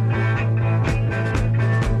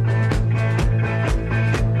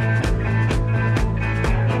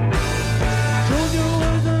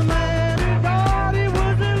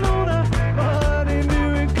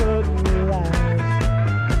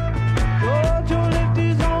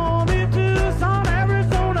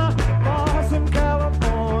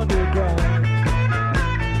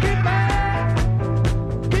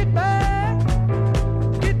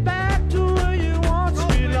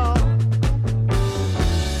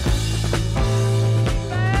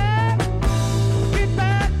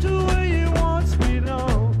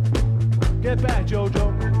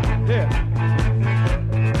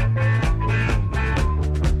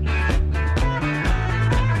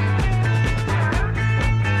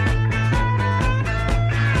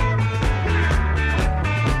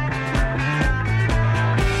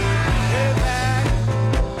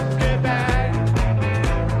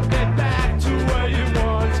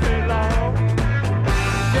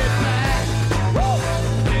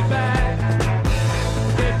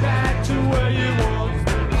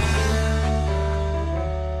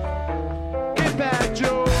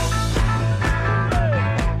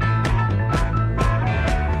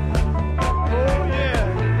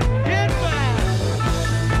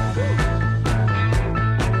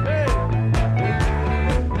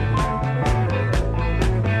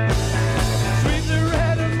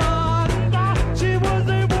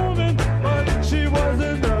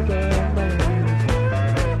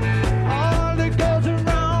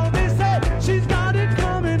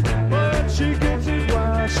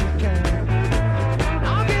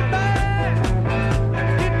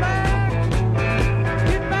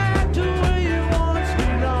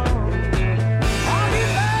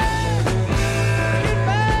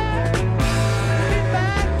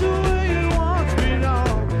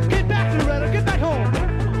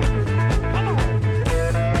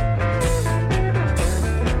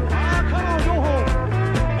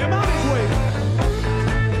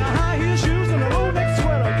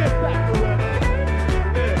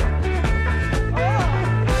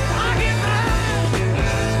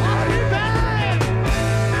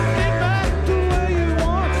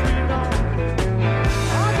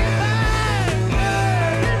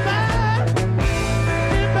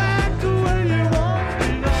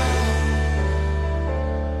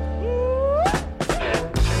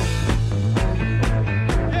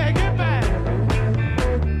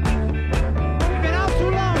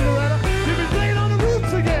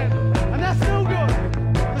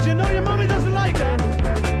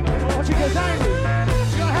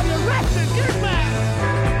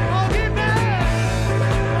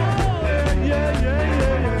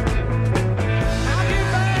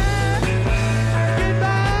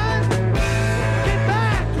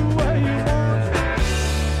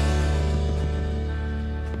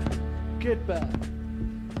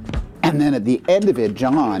 then at the end of it,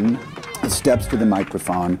 John steps to the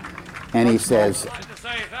microphone and he says, I'd like to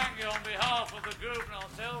say thank you on behalf of the group and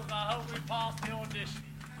ourselves, and I hope we pass the audition.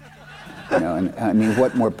 you know, and I mean,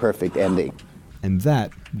 what more perfect ending? And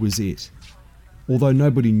that was it. Although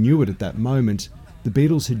nobody knew it at that moment, the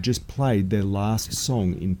Beatles had just played their last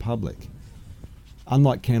song in public.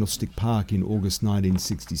 Unlike Candlestick Park in August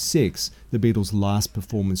 1966, the Beatles' last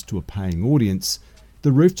performance to a paying audience,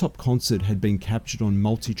 the rooftop concert had been captured on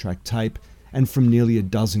multi-track tape and from nearly a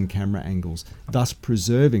dozen camera angles, thus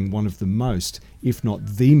preserving one of the most, if not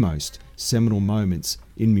the most, seminal moments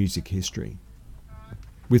in music history.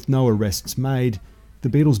 With no arrests made, the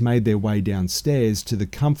Beatles made their way downstairs to the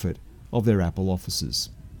comfort of their Apple offices.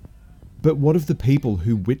 But what of the people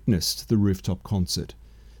who witnessed the rooftop concert?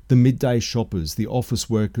 The midday shoppers, the office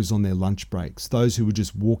workers on their lunch breaks, those who were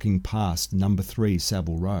just walking past number 3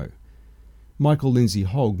 Savile Row. Michael Lindsay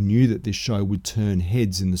Hogg knew that this show would turn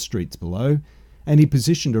heads in the streets below, and he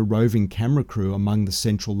positioned a roving camera crew among the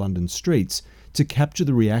central London streets to capture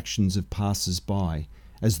the reactions of passers-by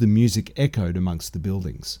as the music echoed amongst the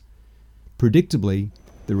buildings. Predictably,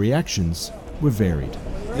 the reactions were varied.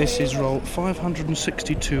 This is roll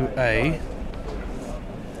 562A,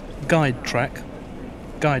 guide track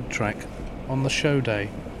on the show day.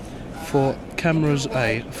 For cameras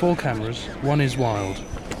A, 4 cameras, 1 is wild.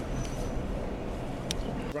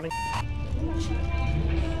 Running. Is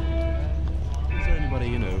there anybody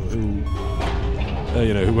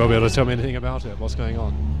who will be able to tell me anything about it? What's going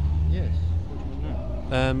on? Yes. What do you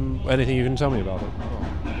want to know? Anything you can tell me about it?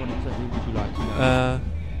 What exactly would you like to know?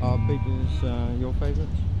 Are Beatles your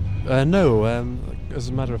favourites? No. As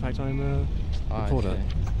a matter of fact, I'm a reporter.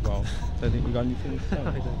 Well, don't think we've got anything to say. I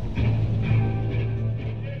don't think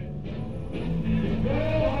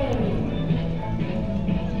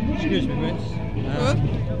Excuse me, miss.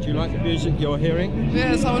 Do you like the music you're hearing?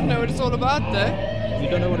 Yes, I want to know what it's all about, though. You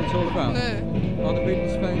don't know what it's all about? No. Are the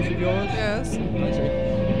Beatles fans of yours? Yes. I see.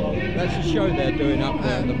 Well, that's a show they're doing up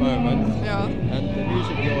there at the moment. Yeah. And the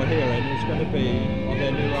music you're hearing is going to be on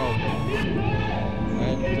their new album.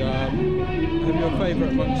 And have you a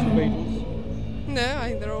favourite amongst the Beatles? No, I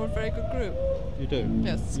think they're all a very good group. You do?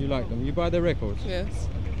 Yes. You like them? You buy their records? Yes.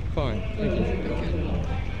 Fine. Thank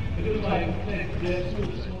you.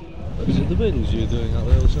 Is it the Beatles you're doing up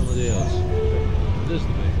there or somebody else? It is the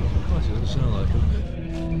Beatles. It doesn't sound like them.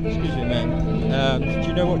 Excuse me, ma'am. Do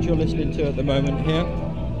you know what you're listening to at the moment here?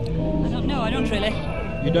 I don't know, I don't really.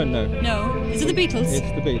 You don't know? No. Is it the Beatles?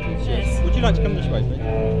 It's the Beatles, yes. Yes. Would you like to come this way, please?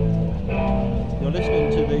 You're listening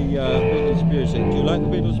to the Beatles music. Do you like the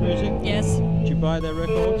Beatles music? Yes. Do you buy their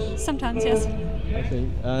records? Sometimes, yes. I see.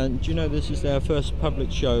 And do you know this is their first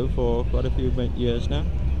public show for quite a few years now?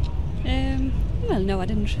 Well, no, I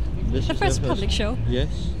didn't. This The is first their public show? Yes.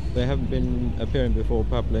 They haven't been appearing before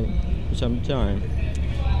public for some time.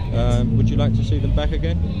 Would you like to see them back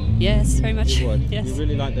again? Yes, very much. You would? Yes. You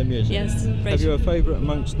really like their music? Yes, great. Have you a favourite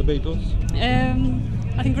amongst the Beatles?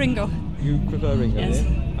 I think Ringo. You prefer Ringo, Yes.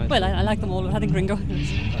 yeah? Well, I like them all, but I think Ringo.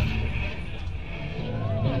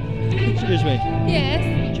 Excuse me.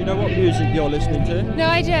 Yes. Do you know what music you're listening to? No,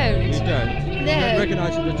 I don't. You don't? You don't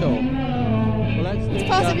recognise it at all? Well, that's It's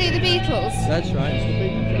possibly the Beatles. That's right, it's the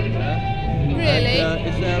Beatles over there. Really? And,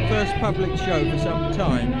 it's their first public show for some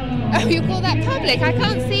time. Oh, you call that public? I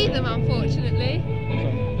can't see them, unfortunately.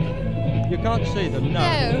 You can't see them, no.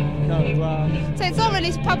 No. No, So it's not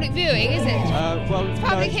really public viewing, is it? well, it's no,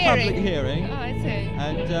 public it's hearing. public hearing. Oh, I see.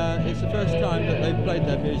 And it's the first time that they've played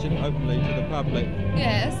their music openly to the public.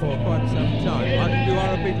 Yes. For quite some time. You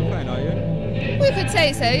are a Beatle fan, are you? We could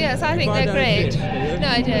say so, yes. I think Buy they're their great. disc, do you? No,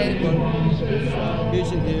 I don't. Well,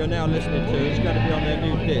 music that you're now listening to is going to be on their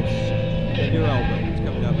new disc, their new album. It's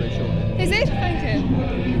coming out very shortly. Is it? Thank you.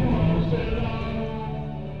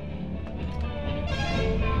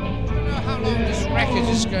 How long this racket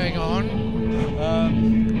is going on?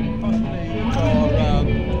 Possibly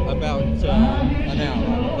for about an hour,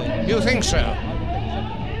 I think. You think so?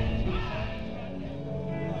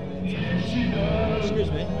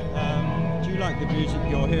 Excuse me. Do you like the music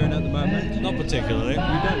you're hearing at the moment? Not particularly. You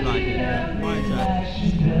don't like it? Why is that?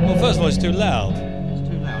 Well, first of all, it's too loud. It's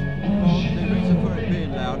too loud. Well, the reason for it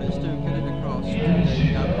being loud is to get it across to the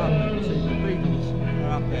public. You see, the Beatles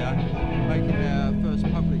are up there making their first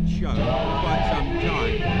public show for quite some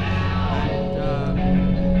time.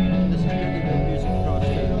 And this is getting the music across to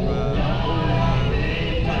all types of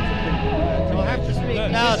people. You'll have to speak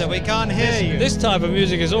louder, we can't hear you. This type of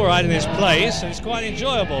music is all right in this place, and it's quite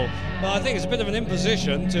enjoyable. But I think it's a bit of an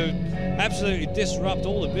imposition to absolutely disrupt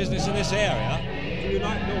all the business in this area. Do you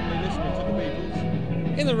like normally listening to the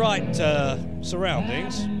Beatles? In the right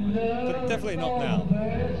surroundings, but definitely not now.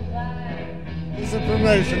 It's a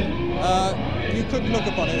promotion. You couldn't look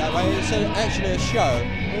upon it that way. It's actually a show.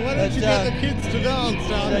 Well, why don't you get the kids to dance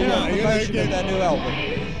down here? Promotion of their new album.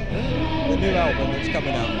 The new album that's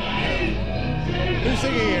coming out. Who's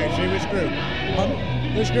singing here, actually? Which group? Pardon?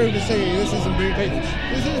 Which group is singing? This isn't Beatles.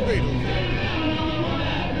 This is Beatles.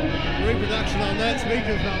 The reproduction on that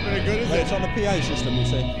speaker's not very good, is it? It's on the PA system, you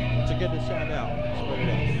see, to get the sound out. That's what it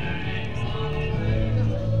is.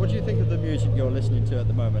 What do you think of the music you're listening to at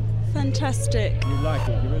the moment? Fantastic. You like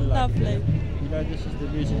it? You really like Lovely. it? You know, this is the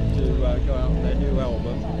music to go out on their new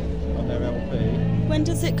album, on their LP. When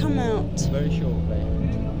does it come out? Very shortly.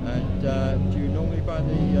 And do you normally buy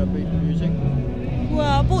the Beatles music? Well,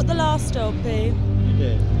 I bought the last LP. You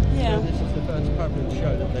did? Yeah. So this is the first public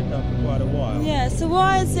show that they've done for quite a while. Yeah, so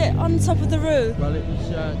why is it on top of the roof? Well, it was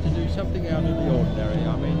to do something out of the ordinary.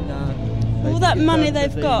 I mean, all that money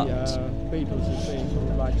they've got. Beatles has been sort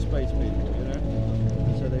of like space Beatles, you know?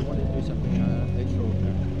 And so they wanted to do something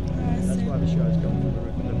extraordinary. That's why the show has gone for the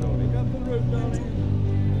roof of the building. Up the roof, darling.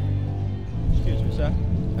 Excuse me, sir.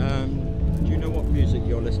 Do you know what music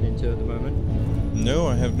you're listening to at the moment? No,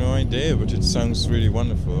 I have no idea, but it sounds really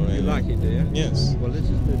wonderful. Really. You like it, do you? Yes. Well, this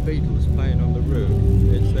is the Beatles playing on the roof.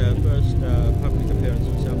 It's their first public appearance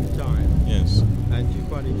in some time. Yes. And you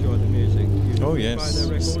quite enjoy the music. You yes. buy their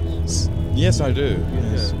records? Yes, I do. You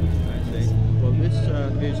yes. do? I see. Well, this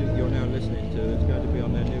music you're now listening to is going to be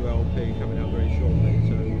on their new LP coming out very shortly.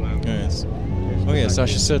 So, yes. Oh, yes, I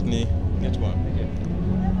should certainly get one.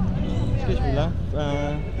 Excuse me, love.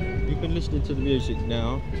 You've been listening to the music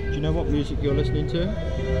now. Do you know what music you're listening to?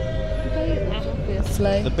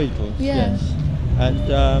 Obviously. The Beatles. Yeah. Yes.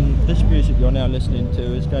 And this music you're now listening to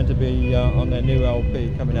is going to be on their new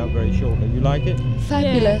LP coming out very shortly. You like it?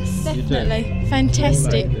 Fabulous. You do? Definitely.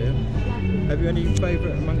 Fantastic. You like it, have you any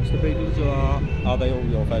favourite amongst the Beatles, or are they all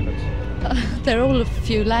your favourites? They're all a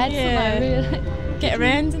few lads, aren't they, really? Get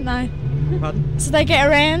around, don't they? Pardon? So they get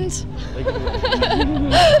around. They get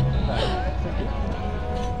around.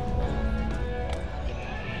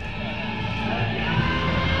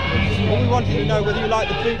 Well, we wanted to know whether you like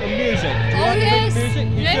the Beatles music. Do you like the Beatles music?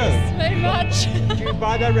 You yes, very much. do. Do you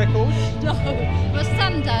buy their records? No, my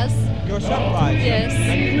son does. Your son buys them? Yes.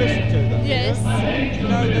 And you listen to them? Yes. Do you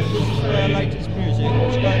know that this is their latest music?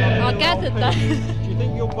 What's going on? I gathered that. Do you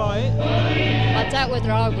think you'll buy it? I doubt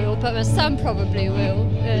whether I will, but my son probably will.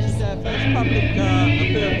 Yes. This is their first public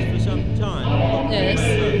appearance for some time. Yes.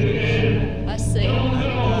 I see.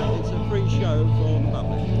 And it's a free show for the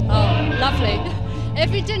public. Oh, lovely.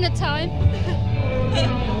 Every dinner time. Excuse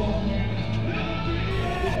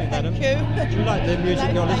me, madam. Thank you. Do you like the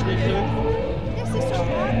music you're listening to? Yes, it's all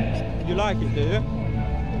right. You like it, do you?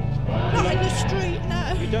 Not in the street,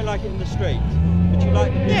 no. You don't like it in the street, but you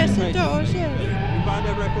like the music. Yes, made? indoors, yes. You buy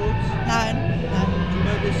their records? No. Do you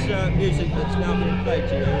know this music that's now being played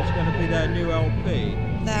to you is going to be their new LP?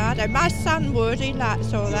 No, I don't. My son would. He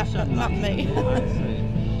likes all that, but not me. I see.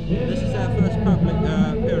 This is their first public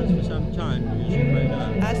appearance for some time, as you may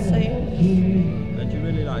know. I see. And you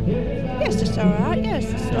really like it? Yes, it's all right. Yes,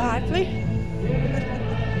 it's lively.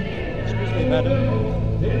 Excuse me, madam.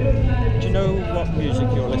 Do you know what music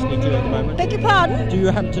you're listening to at the moment? Beg your pardon? Do you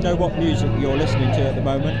happen to know what music you're listening to at the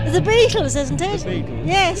moment? The Beatles, isn't it? The Beatles?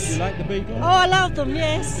 Yes. Do you like the Beatles? Oh, I love them,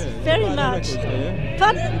 yes. You do? Very you buy much. Their records, do you?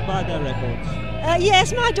 Pardon? You buy their records?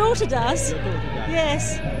 Yes, my daughter does. Your daughter does?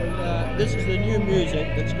 Yes. Well, this is the new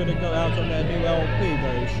music that's going to go out on their new LP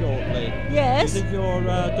very shortly. Yes. Do you think your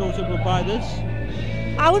daughter will buy this?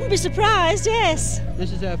 I wouldn't be surprised, yes.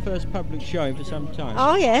 This is our first public showing for some time.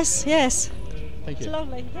 Oh, yes, yes. Thank you. It's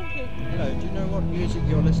lovely, thank you. Hello, do you know what music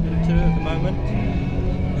you're listening to at the moment?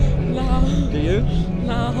 No. Do you?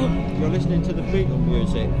 No. You're listening to the Beatles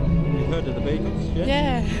music. You've heard of the Beatles, yes?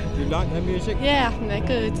 Yeah. Do you like their music? Yeah, I think they're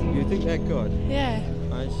good. You think they're good? Yeah.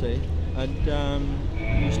 I see. And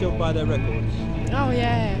you still buy their records? Oh,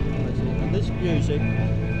 yeah. I see. And this music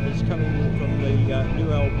is coming from the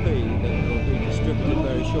new LP that will be distributed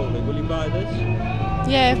very shortly. Will you buy this?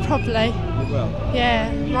 Yeah, probably. You will?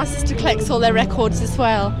 Yeah. My sister collects all their records as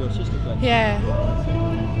well. Your sister collects? Yeah.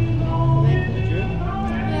 Did you?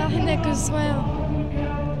 Yeah, I think they're good as well.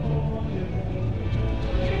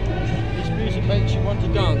 This music makes you want to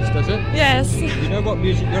dance, does it? Yes. You know what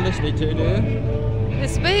music you're listening to, do you?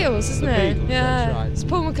 It's Beatles, isn't The it? Beatles, Yeah. that's right. It's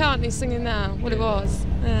Paul McCartney singing now. Well, it was.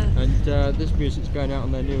 Yeah. And this music's going out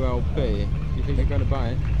on their new LP. Do you think they're going to buy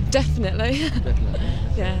it? Definitely. Definitely.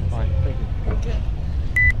 Yeah. Fine, thank you. Okay.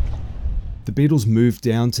 The Beatles moved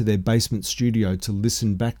down to their basement studio to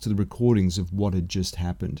listen back to the recordings of what had just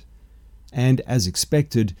happened. And as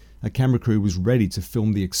expected, a camera crew was ready to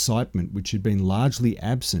film the excitement which had been largely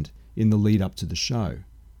absent in the lead up to the show.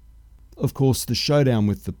 Of course, the showdown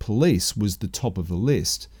with the police was the top of the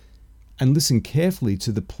list, and listen carefully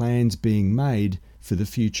to the plans being made for the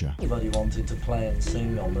future. Everybody wanted to play and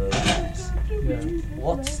sing on the beats. Yeah.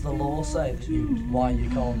 What's the law say that why you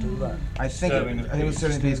can't do that? I think it was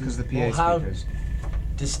disturbing the peace because of the PA speakers.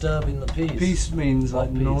 Disturbing the peace? Peace means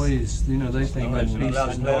like noise. You know, they think that peace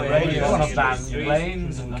is no radio. You want to ban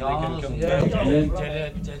planes and cars.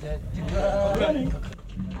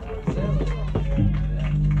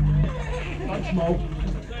 Thanks, Mo.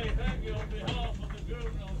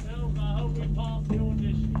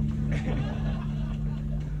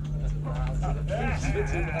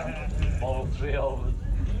 All three of us.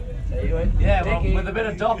 Yeah, well, with a bit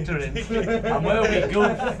of doctoring, and where we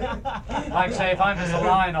goof, like say if I'm just a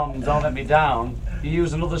line on Don't Let Me Down, you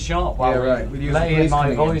use another shot while we lay in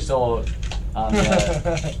my voice or, and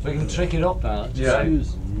we can trick it up now.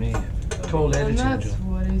 Excuse me. Call editing. And that's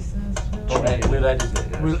what he says. We'll edit it.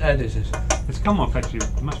 Yeah. We'll edit it. It's come off actually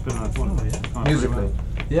much better than I thought. Musically.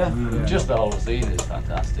 Yeah. Just the whole scene is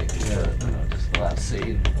fantastic. Just that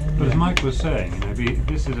scene. But as Mike was saying,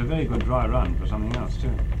 this is a very good dry run for something else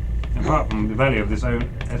too. Apart from the value of this own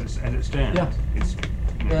as it stands. Yeah. It's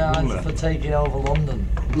it's for taking over London.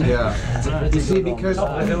 Yeah. It's a pretty you see, good because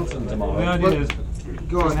top of Hilton tomorrow. The idea is to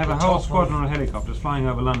have a whole squadron of helicopters flying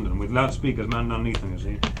over London with loudspeakers manned underneath them, you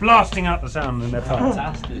see, blasting out the sound in their parts.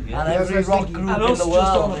 Fantastic, yeah. And every rock group in the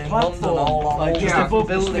world in London, all just above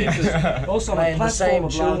buildings, also on a playing the same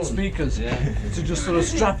platform of loudspeakers, to just sort of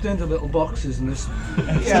strapped into little boxes and this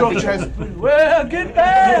structure. Well, get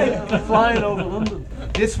back! Flying over London.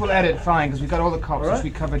 This will edit fine because we've got all the cops which we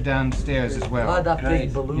covered downstairs as well. Like that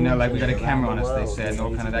big balloon. You know, like we got a camera on us, they said, and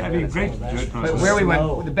all kind of that. That'd be great to do it. But where we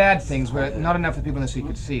went, the bad things were not enough of the people in the street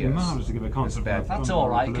could see us. Marvellous to give a concert. That's all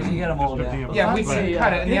right, because you get them all there. Yeah, we can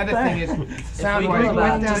cut it. And the other thing is, sound-wise, it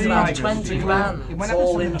went down like 20 grand. It went up to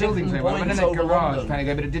some buildings. It went in a garage, kind of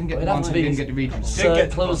go, but it didn't get the Bonson, it didn't get the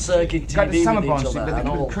Regents. Closed circuit TV got to some of with each Bonson, other,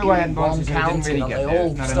 but the crew I had in Bonson didn't really get there.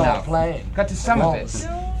 Not enough. Got to some of it.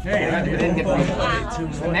 Yeah, we didn't get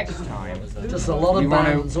the next time. Just a lot of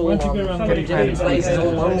bands all on different places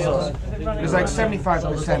all over. It was like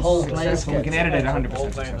 75% successful. We can edit it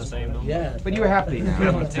 100% successful. Yeah. But you were happy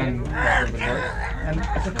now. And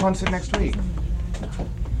it's a concert next week.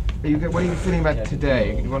 What are you feeling about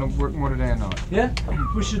today? You want to work more today or not? Yeah,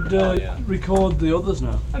 we should record the others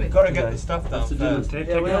now. We've got to get the stuff down first.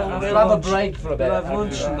 Yeah, we'll have a break for a bit. We'll have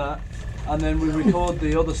lunch and that, and then we record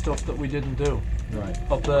the other stuff that we didn't do. Right.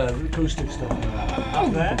 Up there, acoustic stuff.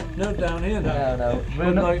 Up there? No, down here now. No.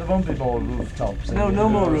 There won't be more rooftops. No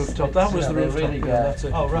more rooftop. That was the rooftop. Really That's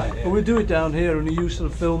it. Oh, right. Yeah. But we do it down here, and you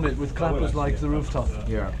sort of film it with clappers like the rooftop.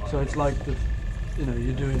 Yeah. So it's like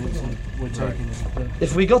you're doing it and we're taking it.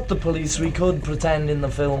 If we got the police, we could pretend in the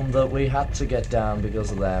film that we had to get down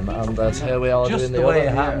because of them, and that here we are just doing the way other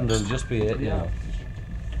it happened. It'll just be it. Yeah.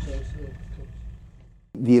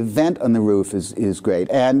 The event on the roof is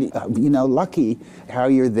great, and lucky how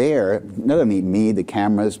you're there. Not only me, the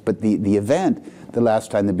cameras, but the event. The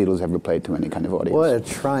last time the Beatles ever played to any kind of audience. What a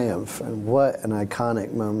triumph, and what an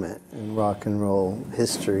iconic moment in rock and roll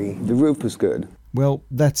history. The roof was good. Well,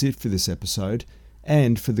 that's it for this episode,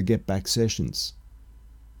 and for the Get Back sessions.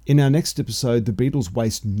 In our next episode, the Beatles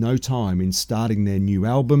waste no time in starting their new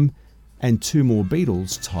album, and 2 more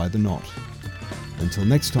Beatles tie the knot. Until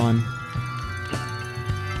next time.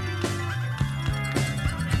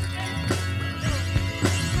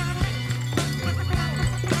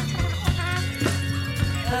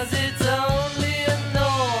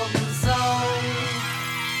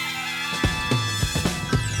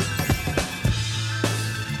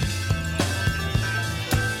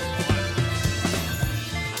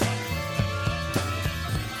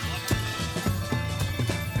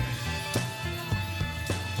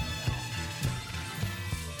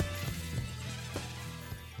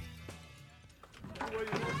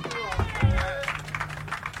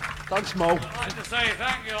 Thanks, Mo. I'd like to say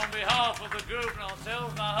thank you on behalf of the group and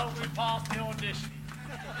ourselves, and I hope we pass the audition.